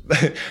heard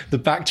the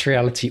Back to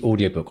Reality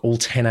audiobook, all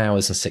 10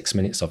 hours and 6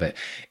 minutes of it,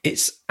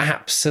 it's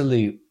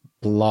absolute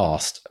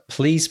blast.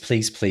 Please,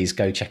 please, please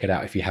go check it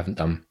out if you haven't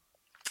done.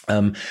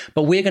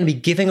 But we're going to be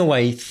giving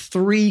away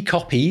 3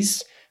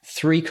 copies.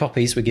 3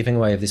 copies we're giving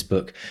away of this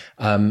book.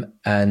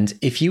 And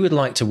if you would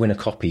like to win a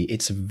copy,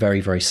 it's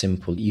very, very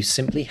simple. You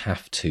simply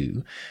have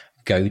to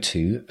go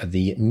to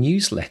the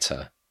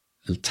newsletter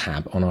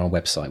tab on our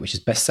website, which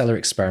is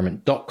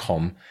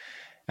bestsellerexperiment.com.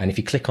 And if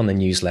you click on the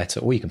newsletter,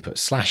 or you can put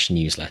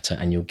 /newsletter,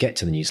 and you'll get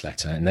to the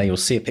newsletter, and there you'll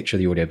see a picture of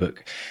the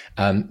audiobook.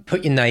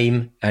 Put your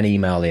name and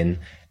email in,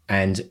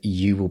 and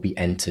you will be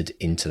entered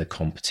into the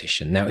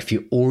competition. Now, if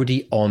you're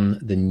already on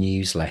the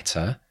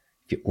newsletter,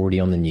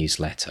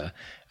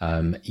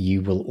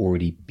 you will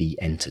already be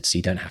entered. So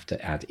you don't have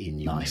to add in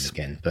your name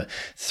again. But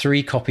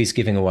 3 copies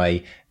giving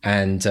away,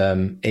 and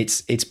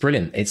it's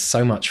brilliant. It's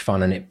so much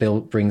fun, and it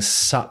brings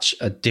such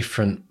a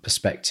different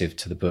perspective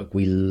to the book.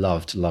 We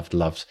loved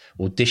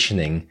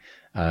auditioning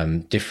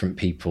different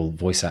people,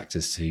 voice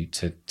actors,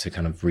 to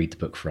kind of read the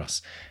book for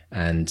us.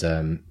 And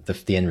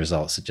the end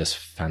results are just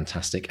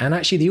fantastic. And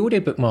actually, the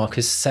audiobook, Mark,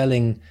 is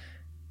selling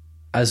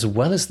as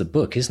well as the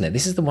book, isn't it?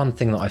 This is the one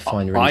thing that I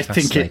find really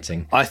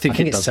fascinating. I think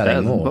it it's does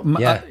selling better, more.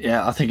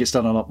 I think it's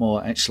done a lot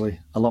more, actually,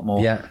 a lot more.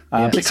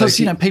 Because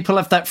So people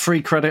have that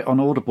free credit on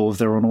Audible if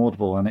they're on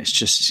Audible, and it's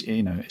just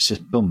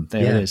boom,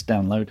 there it is,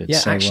 downloaded. Yeah,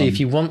 so, actually, if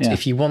you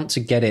want to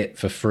get it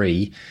for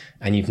free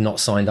and you've not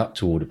signed up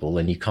to Audible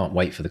and you can't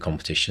wait for the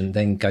competition,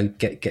 then go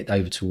get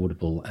over to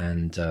Audible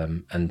and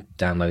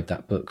download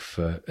that book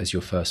as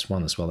your first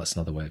one as well. That's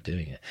another way of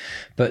doing it.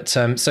 But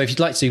so if you'd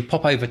like to,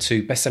 pop over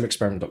to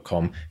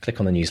bestsellerexperiment.com, click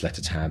on the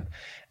newsletter tab,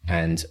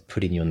 and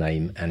put in your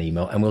name and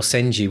email, and we'll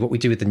send you, what we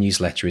do with the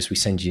newsletter is we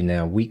send you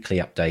now a weekly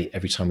update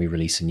every time we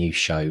release a new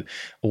show,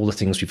 all the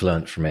things we've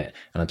learned from it,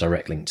 and a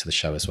direct link to the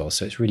show as well.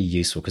 So it's really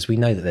useful because we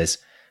know that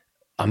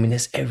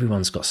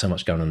everyone's got so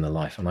much going on in their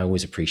life, and I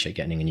always appreciate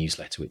getting a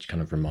newsletter, which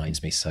kind of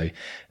reminds me. So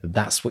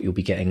that's what you'll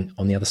be getting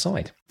on the other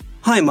side.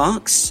 Hi,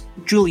 Marks.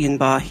 Julian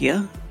Barr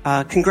here.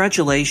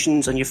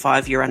 Congratulations on your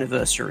 5-year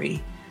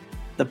anniversary.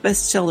 The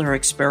bestseller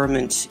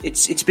experiment,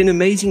 it's been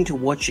amazing to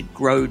watch it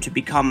grow to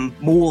become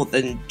more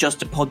than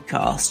just a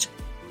podcast.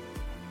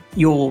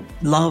 Your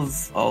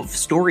love of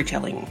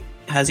storytelling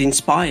has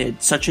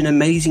inspired such an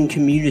amazing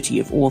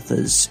community of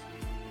authors,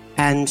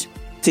 and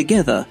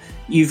together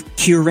you've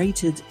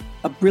curated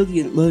a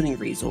brilliant learning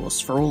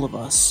resource for all of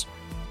us.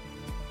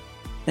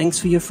 Thanks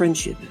for your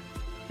friendship,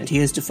 and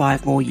here's to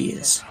 5 more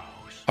years.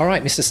 All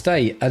right, Mr.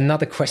 Stay,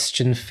 another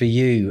question for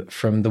you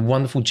from the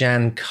wonderful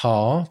Jan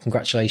Carr.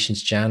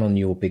 Congratulations, Jan, on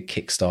your big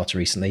Kickstarter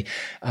recently.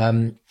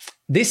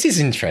 This is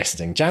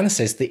interesting. Jan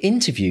says, the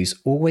interviews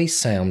always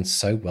sound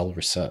so well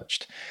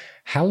researched.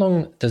 How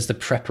long does the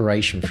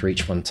preparation for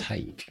each one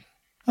take?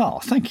 Oh,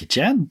 thank you,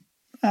 Jan.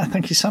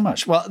 Thank you so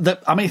much. Well,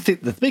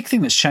 the big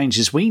thing that's changed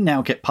is we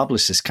now get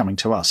publicists coming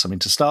to us. I mean,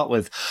 to start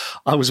with,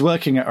 I was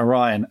working at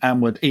Orion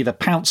and would either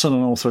pounce on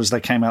an author as they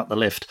came out the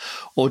lift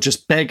or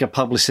just beg a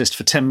publicist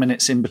for 10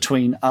 minutes in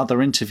between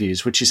other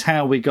interviews, which is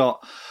how we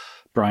got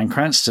Bryan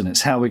Cranston.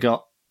 It's how we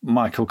got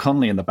Michael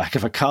Connelly in the back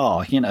of a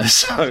car,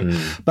 So,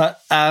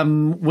 but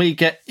we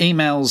get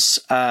emails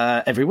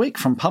every week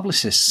from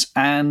publicists.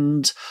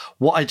 And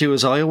what I do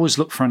is I always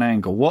look for an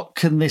angle. What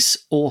can this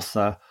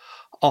author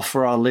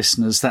offer our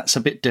listeners that's a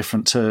bit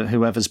different to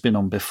whoever's been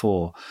on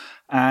before?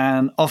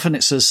 And often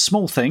it's a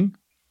small thing,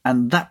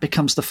 and that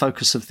becomes the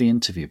focus of the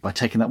interview by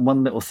taking that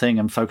one little thing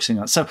and focusing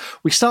on it. So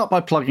we start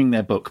by plugging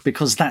their book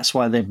because that's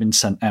why they've been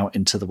sent out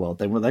into the world.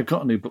 They've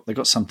got a new book, they've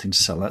got something to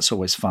sell. That's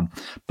always fun.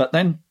 But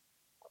then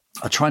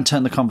I try and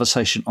turn the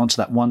conversation onto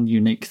that one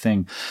unique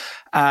thing.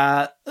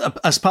 As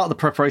part of the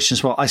preparation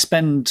as well, I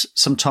spend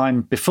some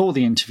time before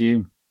the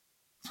interview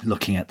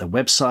looking at their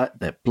website,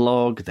 their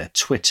blog, their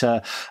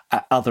Twitter,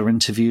 at other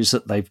interviews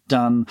that they've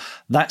done.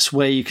 That's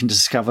where you can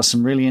discover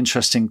some really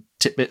interesting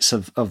tidbits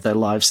of their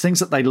lives, things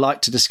that they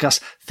like to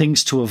discuss,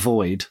 things to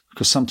avoid,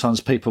 because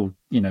sometimes people,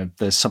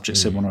 there's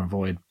subjects they want to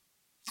avoid.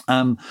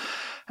 I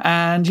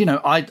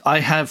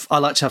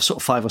like to have sort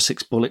of 5 or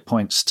 6 bullet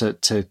points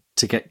to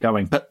get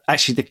going. But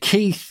actually the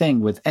key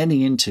thing with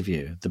any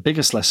interview, the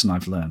biggest lesson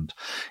I've learned,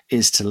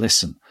 is to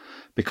listen,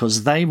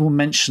 because they will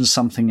mention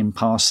something in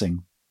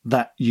passing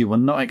that you were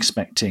not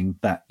expecting,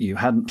 that you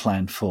hadn't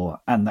planned for,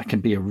 and that can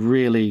be a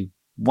really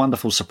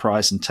wonderful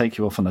surprise and take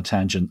you off on a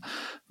tangent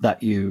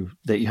that you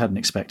hadn't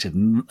expected.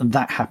 And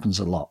that happens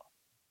a lot.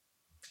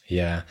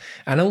 Yeah.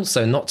 And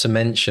also, not to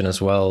mention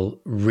as well,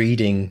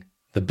 reading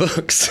the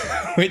books,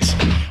 which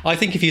I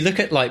think if you look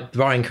at like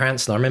Bryan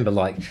Cranston, I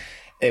remember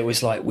it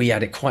was like we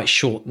had a quite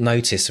short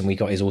notice and we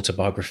got his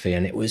autobiography,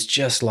 and it was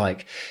just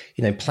like,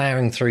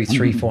 plowing through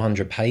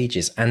 300-400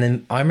 pages. And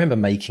then I remember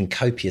making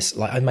copious,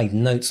 I made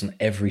notes on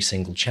every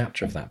single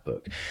chapter of that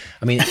book.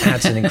 I mean, it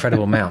adds an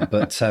incredible amount,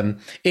 but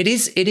it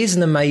is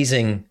an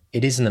amazing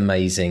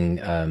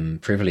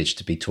privilege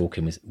to be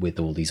talking with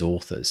all these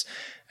authors.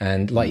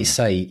 And like you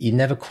say, you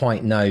never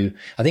quite know.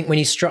 I think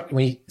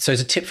so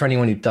as a tip for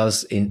anyone who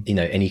does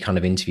any kind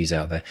of interviews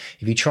out there,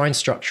 if you try and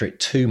structure it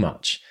too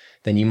much,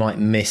 then you might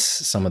miss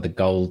some of the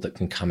gold that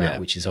can come out,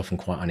 which is often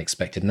quite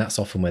unexpected. And that's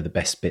often where the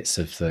best bits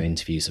of the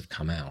interviews have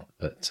come out.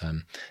 But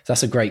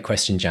that's a great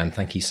question, Jan.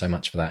 Thank you so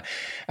much for that.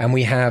 And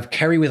we have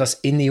Kerry with us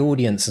in the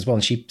audience as well.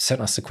 And she sent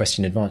us a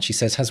question in advance. She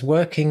says, has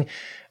working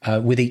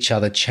with each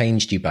other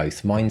changed you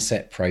both?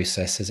 Mindset,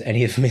 process? Has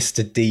any of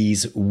Mr.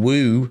 D's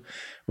woo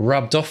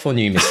rubbed off on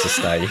you, Mr.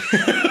 Stay?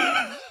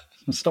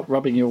 Stop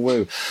rubbing your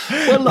woo.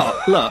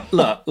 Well,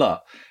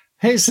 look.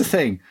 Here's the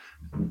thing.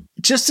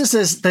 Just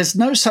as there's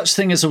no such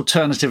thing as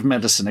alternative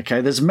medicine, okay?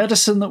 There's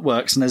medicine that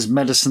works and there's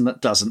medicine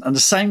that doesn't. And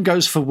the same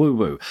goes for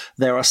woo-woo.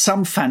 There are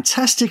some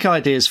fantastic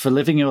ideas for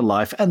living your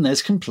life and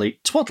there's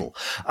complete twaddle.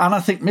 And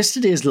I think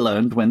Mr. D has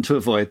learned when to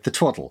avoid the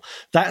twaddle.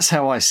 That's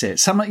how I see it.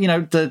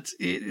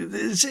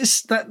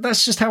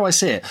 That's just how I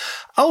see it.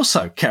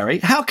 Also, Kerry,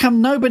 how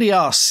come nobody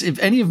asks if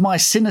any of my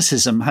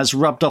cynicism has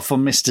rubbed off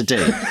on Mr. D?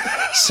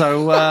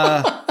 So,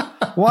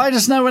 why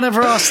does no one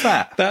ever ask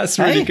that? That's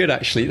really good,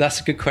 actually. That's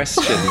a good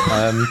question.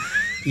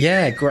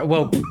 Yeah,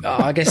 well,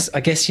 I guess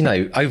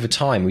over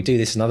time we do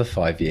this another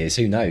 5 years.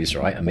 Who knows,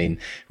 right? I mean,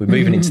 we're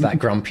moving into that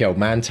grumpy old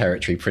man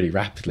territory pretty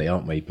rapidly,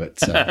 aren't we? But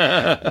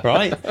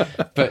right,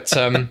 but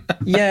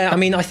yeah, I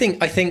mean, I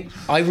think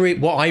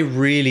what I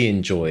really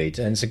enjoyed,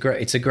 and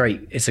it's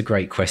a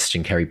great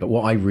question, Kerry. But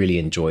what I really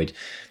enjoyed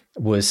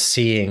was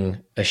seeing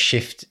a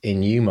shift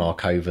in you,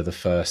 Mark, over the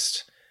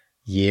first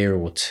year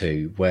or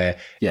two, where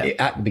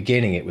at the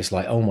beginning it was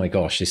like, oh my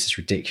gosh, this is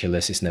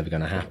ridiculous, it's never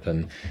going to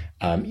happen.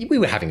 We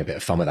were having a bit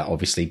of fun with that,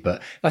 obviously,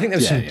 but I think there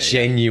was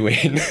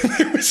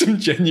some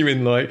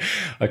genuine like,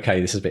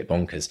 okay, this is a bit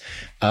bonkers.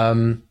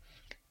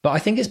 But I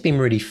think it's been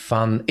really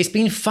fun. It's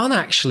been fun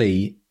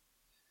actually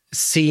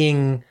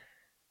seeing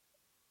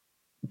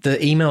the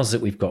emails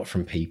that we've got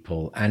from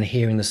people and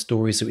hearing the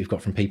stories that we've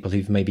got from people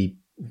who've maybe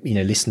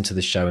listened to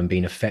the show and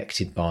been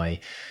affected by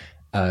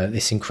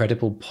this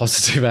incredible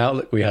positive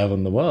outlook we have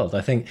on the world. I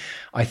think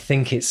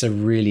it's a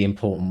really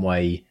important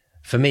way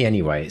for me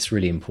anyway. It's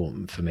really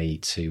important for me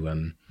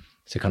to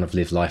kind of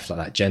live life like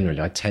that. Generally,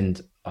 I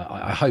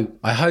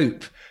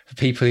hope for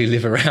people who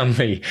live around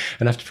me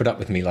and have to put up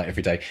with me like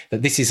every day,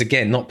 that this is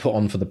again not put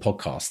on for the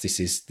podcast.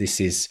 This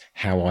is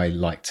how I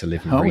like to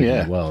live and breathe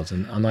in the world.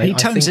 And he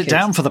tones it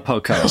down for the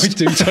podcast. I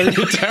do tone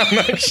it down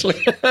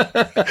actually.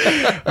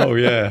 Oh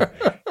yeah.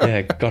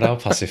 God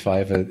help us if I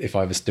ever do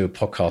a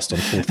podcast on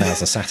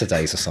 4,000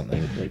 Saturdays or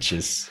something, which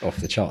is off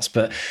the charts.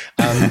 But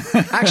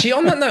actually,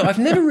 on that note, I've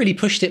never really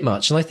pushed it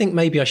much, and I think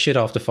maybe I should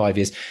after 5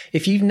 years.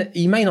 If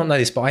you may not know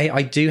this, but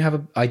I do have a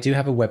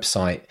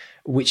website,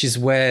 which is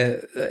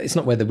where it's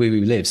not where the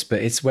woo-woo lives,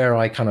 but it's where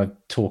I kind of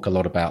talk a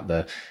lot about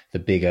the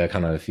bigger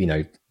kind of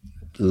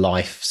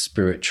life,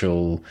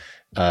 spiritual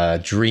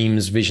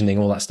dreams, visioning,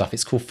 all that stuff.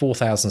 It's called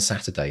 4,000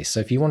 Saturdays. So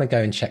if you want to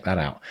go and check that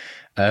out,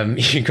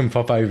 you can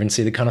pop over and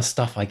see the kind of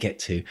stuff I get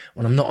to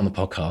when I'm not on the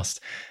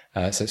podcast.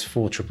 So it's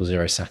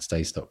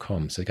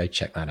 4000saturdays.com. So go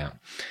check that out.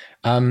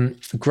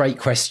 Great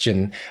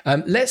question.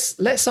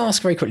 Let's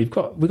ask very quickly.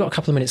 We've got a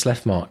couple of minutes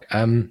left, Mark.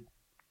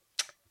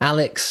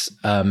 Alex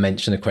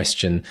mentioned a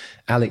question.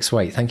 Alex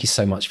Waite, thank you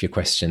so much for your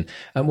question.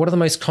 What are the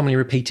most commonly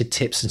repeated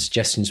tips and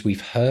suggestions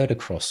we've heard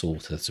across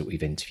authors that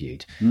we've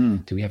interviewed?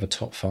 Do we have a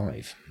top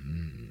 5?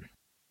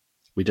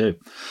 We do.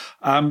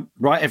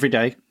 Write every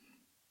day.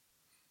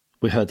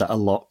 We heard that a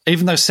lot,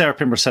 even though Sarah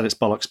Pimber said it's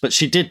bollocks, but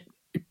she did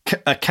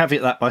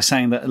caveat that by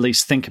saying that at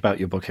least think about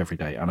your book every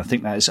day. And I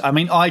think that is, I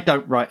mean, I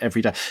don't write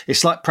every day.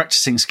 It's like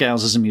practicing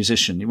scales as a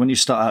musician. When you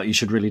start out, you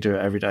should really do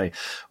it every day.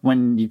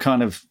 When you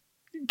kind of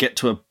get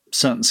to a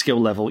certain skill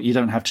level, you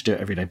don't have to do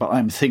it every day, but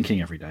I'm thinking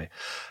every day.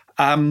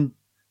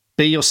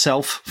 Be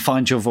yourself,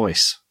 find your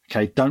voice.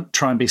 Okay, don't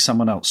try and be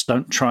someone else.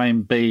 Don't try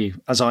and be,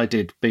 as I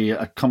did, be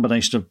a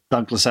combination of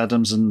Douglas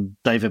Adams and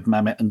David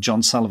Mamet and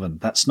John Sullivan.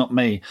 That's not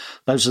me.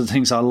 Those are the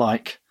things I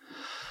like.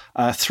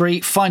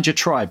 3, find your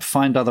tribe,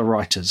 find other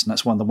writers. And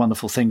that's one of the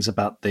wonderful things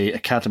about the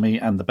Academy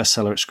and the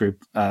Bestseller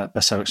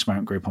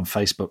Experiment group on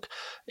Facebook,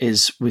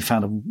 is we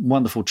found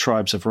wonderful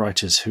tribes of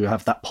writers who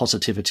have that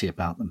positivity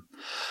about them.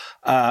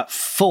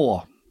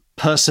 4,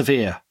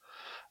 persevere.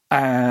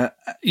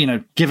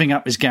 Giving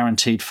up is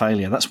guaranteed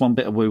failure. That's one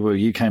bit of woo-woo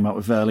you came up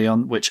with early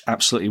on, which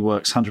absolutely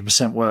works,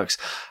 100% works.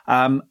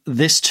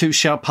 This too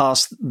shall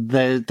pass.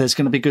 There's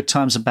going to be good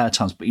times and bad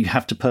times, but you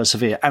have to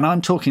persevere. And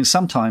I'm talking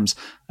sometimes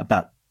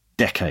about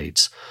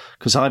decades,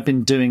 because I've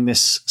been doing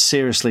this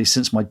seriously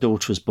since my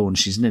daughter was born.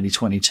 She's nearly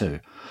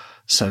 22.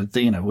 So,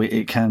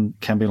 it can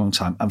be a long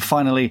time. And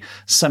finally,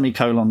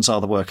 semicolons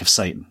are the work of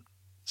Satan.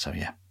 So,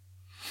 yeah.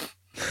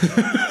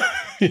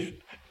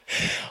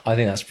 I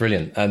think that's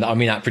brilliant. And I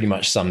mean, that pretty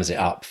much sums it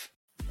up.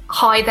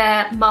 Hi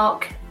there,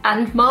 Mark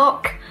and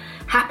Mark.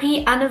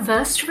 Happy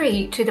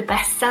anniversary to the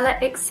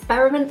Bestseller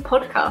Experiment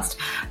podcast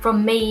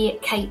from me,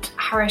 Kate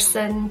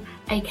Harrison,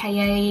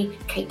 aka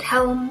Kate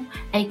Helm,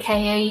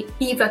 aka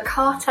Eva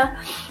Carter.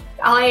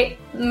 I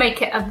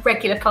make it a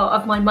regular part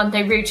of my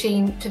Monday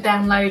routine to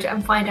download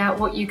and find out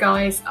what you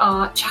guys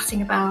are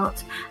chatting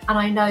about. And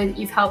I know that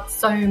you've helped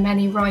so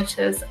many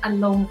writers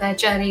along their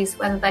journeys,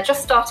 whether they're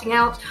just starting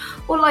out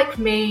or, like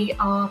me,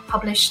 are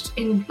published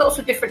in lots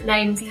of different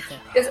names.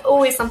 There's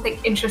always something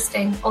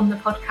interesting on the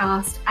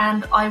podcast.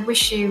 And I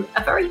wish you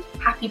a very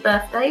happy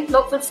birthday,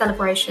 lots of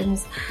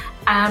celebrations,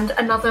 and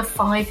another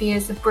 5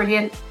 years of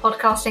brilliant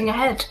podcasting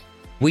ahead.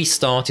 We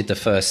started the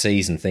first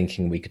season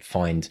thinking we could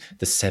find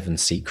the 7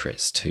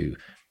 secrets to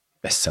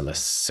bestseller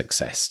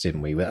success,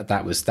 didn't we?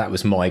 That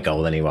was my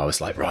goal anyway. I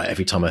was like, right,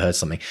 every time I heard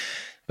something.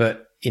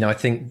 But, I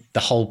think the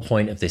whole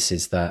point of this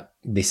is that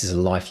this is a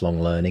lifelong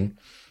learning.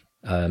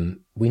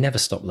 We never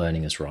stop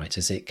learning as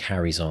writers. It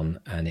carries on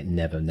and it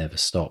never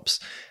stops.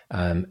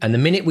 And the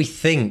minute we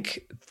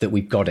think that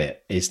we've got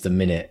it is the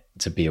minute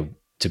to be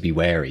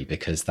wary,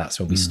 because that's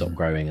when we stop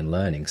growing and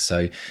learning.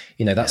 So,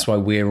 that's why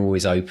we're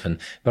always open.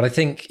 But I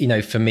think,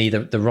 for me,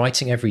 the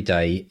writing every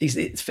day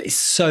is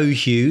so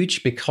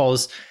huge,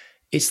 because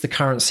it's the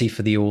currency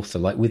for the author.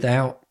 Like,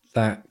 without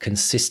that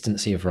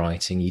consistency of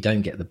writing, you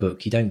don't get the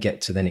book, you don't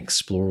get to then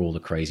explore all the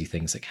crazy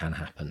things that can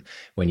happen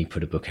when you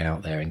put a book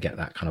out there and get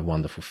that kind of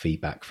wonderful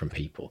feedback from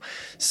people.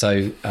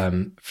 So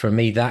for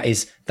me,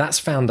 that's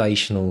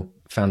foundational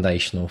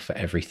for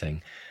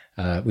everything.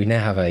 We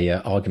now have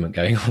a argument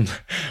going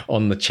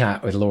on the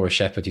chat with Laura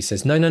Shepherd, who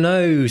says,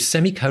 no,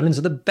 semicolons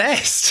are the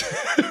best.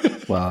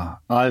 Well,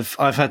 I've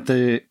had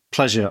the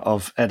pleasure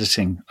of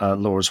editing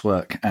Laura's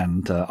work,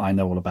 and I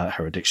know all about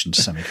her addiction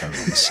to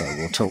semicolons. So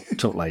we'll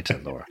talk later,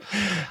 Laura.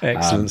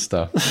 Excellent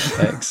stuff.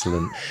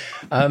 Excellent.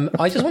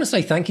 I just want to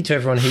say thank you to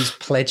everyone who's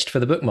pledged for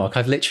the bookmark.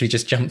 I've literally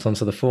just jumped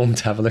onto the form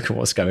to have a look at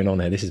what's going on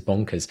here. This is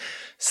bonkers.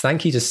 So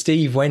thank you to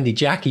Steve, Wendy,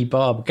 Jackie,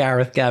 Barb,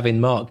 Gareth,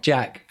 Gavin, Mark,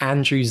 Jack,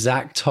 Andrew,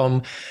 Zach,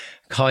 Tom,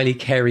 Kylie,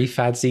 Kerry,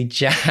 Fadsy,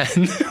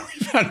 Jan.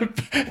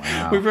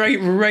 We're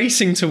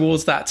racing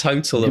towards that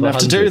total of 100. We have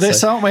to do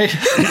this, aren't we?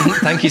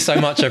 Thank you so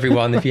much,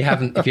 everyone. If you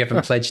haven't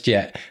pledged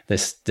yet,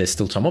 there's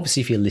still time.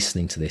 Obviously, if you're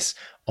listening to this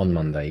on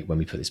Monday when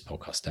we put this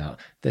podcast out,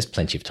 there's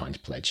plenty of time to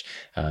pledge.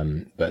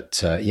 But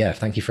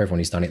thank you for everyone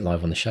who's done it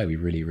live on the show. We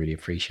really, really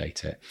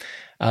appreciate it.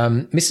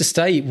 Mr.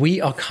 Stay,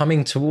 we are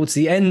coming towards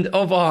the end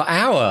of our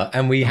hour,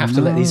 and we have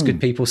to let these good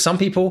people. Some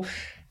people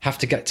have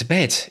to get to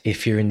bed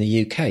if you're in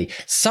the UK.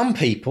 Some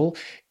people,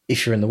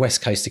 if you're in the west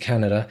coast of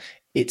Canada,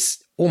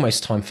 it's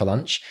almost time for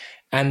lunch.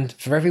 And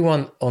for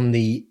everyone on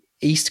the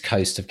east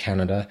coast of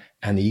Canada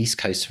and the east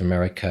coast of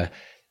America,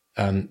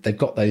 they've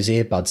got those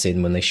earbuds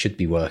in when they should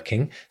be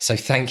working. So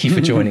thank you for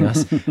joining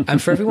us.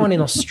 And for everyone in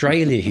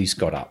Australia who's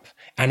got up,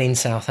 and in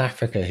South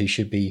Africa who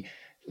should be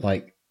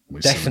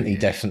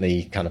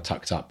definitely kind of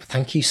tucked up,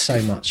 thank you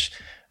so much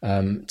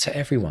to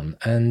everyone.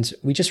 And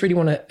we just really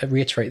want to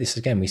reiterate this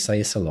again. We say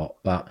this a lot,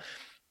 but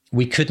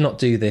we could not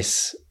do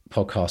this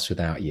podcast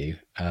without you.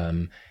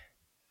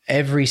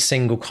 Every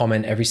single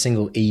comment, every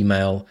single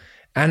email,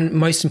 and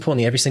most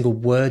importantly, every single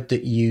word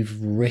that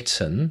you've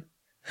written,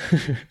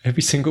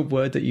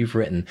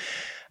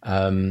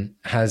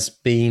 has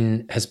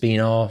been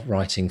our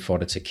writing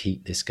fodder to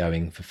keep this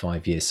going for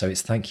 5 years. So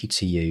it's thank you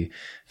to you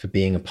for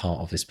being a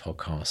part of this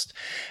podcast.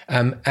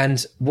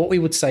 And what we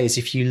would say is,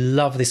 if you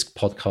love this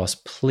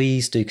podcast,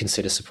 please do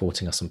consider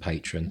supporting us on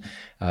Patreon.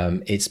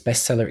 It's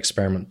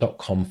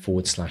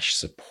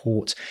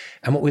bestsellerexperiment.com/support.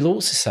 And what we'll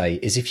also say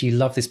is, if you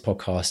love this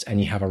podcast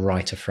and you have a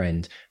writer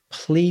friend,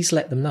 please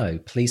let them know.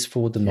 Please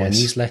forward them my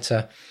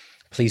newsletter.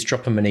 Please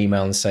drop them an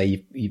email and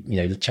say,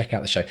 check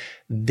out the show.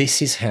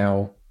 This is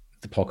how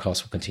the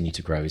podcast will continue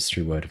to grow, is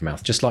through word of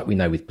mouth. Just like we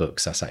know with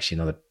books, that's actually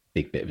another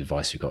big bit of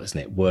advice we've got, isn't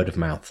it? Word of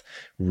mouth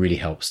really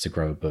helps to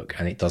grow a book,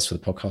 and it does for the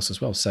podcast as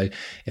well. So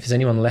if there's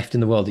anyone left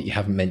in the world that you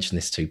haven't mentioned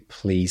this to,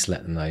 please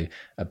let them know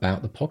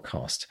about the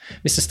podcast.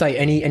 Mr. Stay,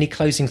 any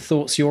closing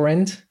thoughts your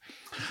end?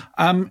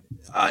 I'm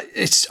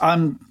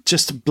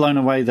just blown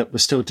away that we're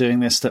still doing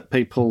this, that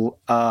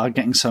people are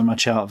getting so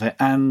much out of it,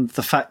 and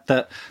the fact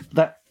that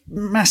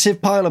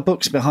massive pile of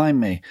books behind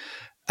me,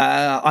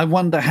 I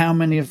wonder how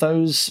many of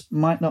those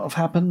might not have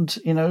happened,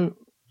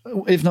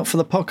 if not for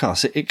the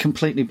podcast. It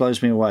completely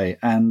blows me away.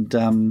 And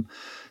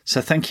so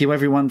thank you,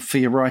 everyone, for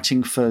your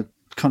writing, for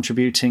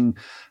contributing,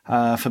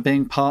 for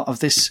being part of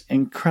this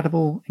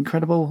incredible,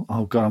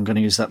 oh God, I'm going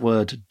to use that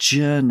word,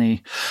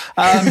 journey.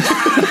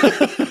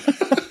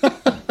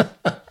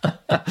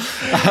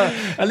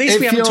 At least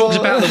we haven't talked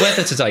about the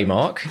weather today,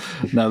 Mark.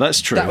 No,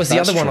 that's true. That was the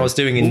other one I was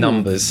doing in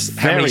numbers.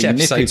 How many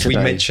episodes we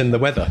mentioned the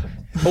weather?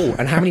 Oh,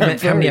 and how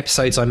many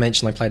episodes I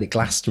mentioned I played at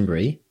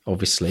Glastonbury,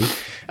 obviously.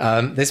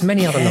 There's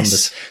many other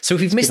numbers. So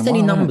if you've missed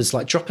any numbers,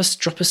 drop us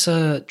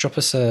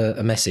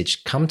a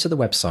message. Come to the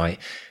website,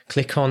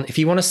 click on, if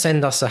you want to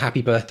send us a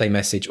happy birthday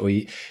message, or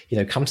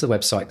come to the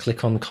website,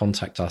 click on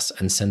contact us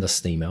and send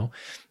us an email.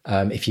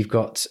 If you've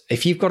got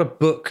a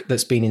book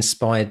that's been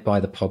inspired by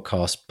the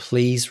podcast,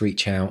 please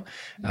reach out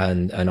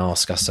and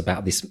ask us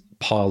about this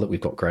pile that we've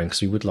got growing,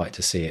 because we would like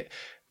to see it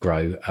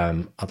grow.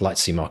 I'd like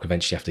to see Mark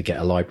eventually have to get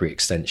a library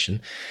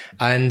extension,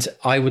 and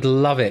I would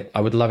love it.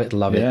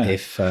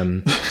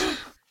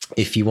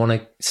 If you want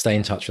to stay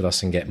in touch with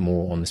us and get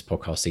more on this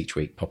podcast each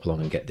week, pop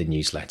along and get the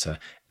newsletter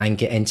and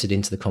get entered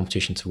into the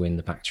competition to win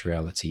the Back to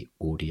Reality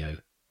audio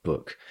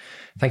book.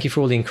 Thank you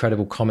for all the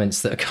incredible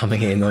comments that are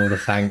coming in, all the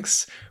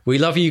thanks. We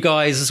love you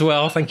guys as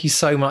well. Thank you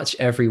so much,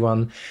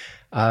 everyone.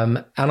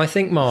 And I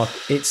think, Mark,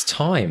 it's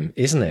time,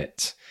 isn't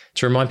it,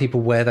 to remind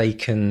people where they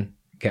can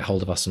get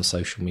hold of us on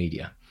social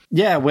media.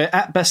 Yeah, we're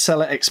at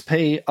Bestseller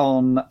XP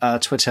on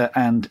Twitter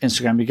and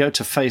Instagram. We go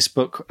to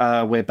Facebook,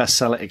 we're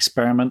Bestseller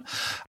Experiment.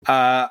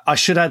 I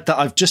should add that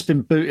I've just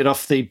been booted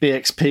off the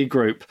BXP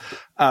group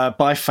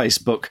by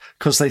Facebook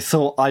because they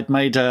thought I'd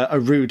made a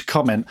rude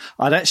comment.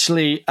 I'd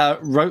actually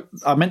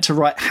I meant to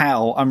write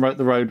how, and wrote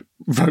the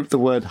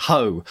word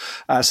ho.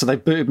 So they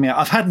booted me out.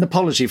 I've had an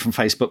apology from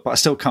Facebook, but I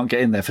still can't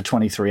get in there for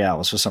 23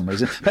 hours for some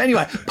reason. But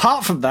anyway,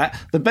 apart from that,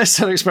 the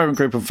Bestseller Experiment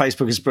group on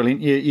Facebook is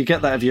brilliant. You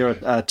get that if you're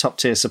a top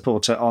tier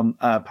supporter on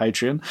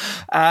Patreon.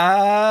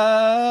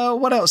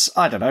 What else?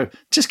 I don't know.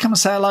 Just come and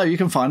say hello. You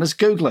can find us.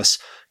 Google us.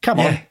 Come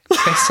on.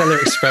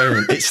 Bestseller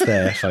experiment. It's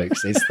there,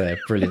 folks. It's there.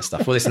 Brilliant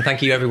stuff. Well, listen,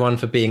 thank you everyone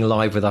for being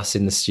live with us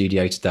in the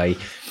studio today,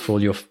 for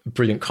all your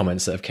brilliant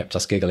comments that have kept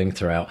us giggling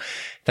throughout.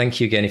 Thank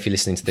you again if you're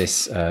listening to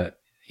this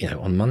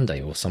on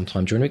Monday or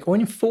sometime during the week, or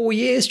in 4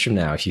 years from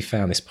now, if you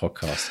found this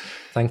podcast.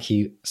 Thank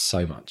you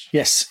so much.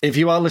 Yes, if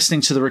you are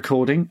listening to the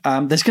recording,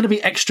 there's going to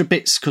be extra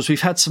bits because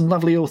we've had some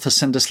lovely authors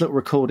send us little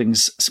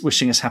recordings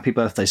wishing us happy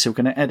birthday. So we're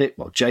going to edit,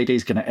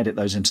 JD's going to edit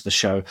those into the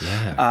show.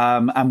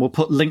 Yeah. And we'll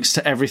put links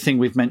to everything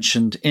we've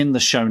mentioned in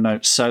the show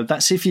notes. So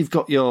that's if you've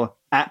got your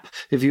app.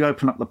 If you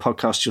open up the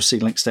podcast, you'll see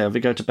links there. If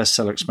you go to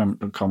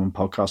bestsellerexperiment.com and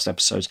podcast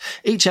episodes,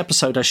 each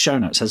episode has show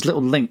notes, has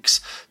little links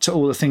to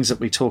all the things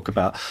that we talk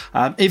about.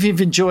 If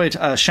you've enjoyed,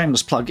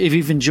 shameless plug, if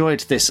you've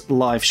enjoyed this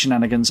live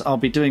shenanigans, I'll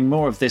be doing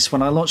more of this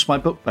when I launch my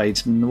book,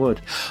 Babes in the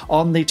Wood,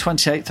 on the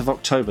 28th of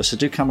October. So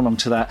do come along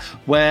to that,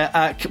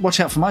 where watch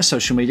out for my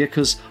social media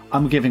because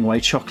I'm giving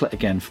away chocolate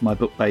again for my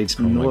book, Babes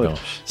in the Wood.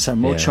 Gosh. So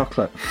more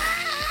chocolate.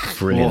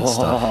 Brilliant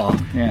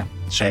stuff. Yeah.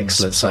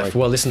 Excellent stuff.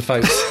 Well, listen,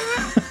 folks,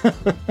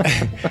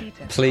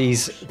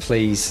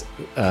 please,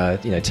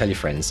 tell your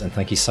friends, and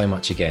thank you so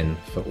much again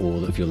for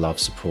all of your love,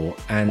 support,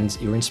 and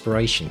your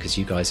inspiration, because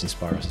you guys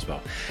inspire us as well.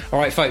 All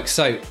right, folks,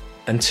 so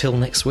until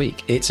next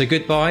week, it's a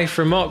goodbye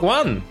from Mark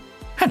 1.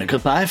 And a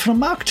goodbye from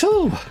Mark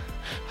 2.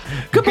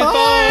 Goodbye!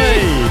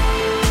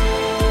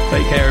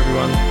 Take care,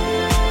 everyone.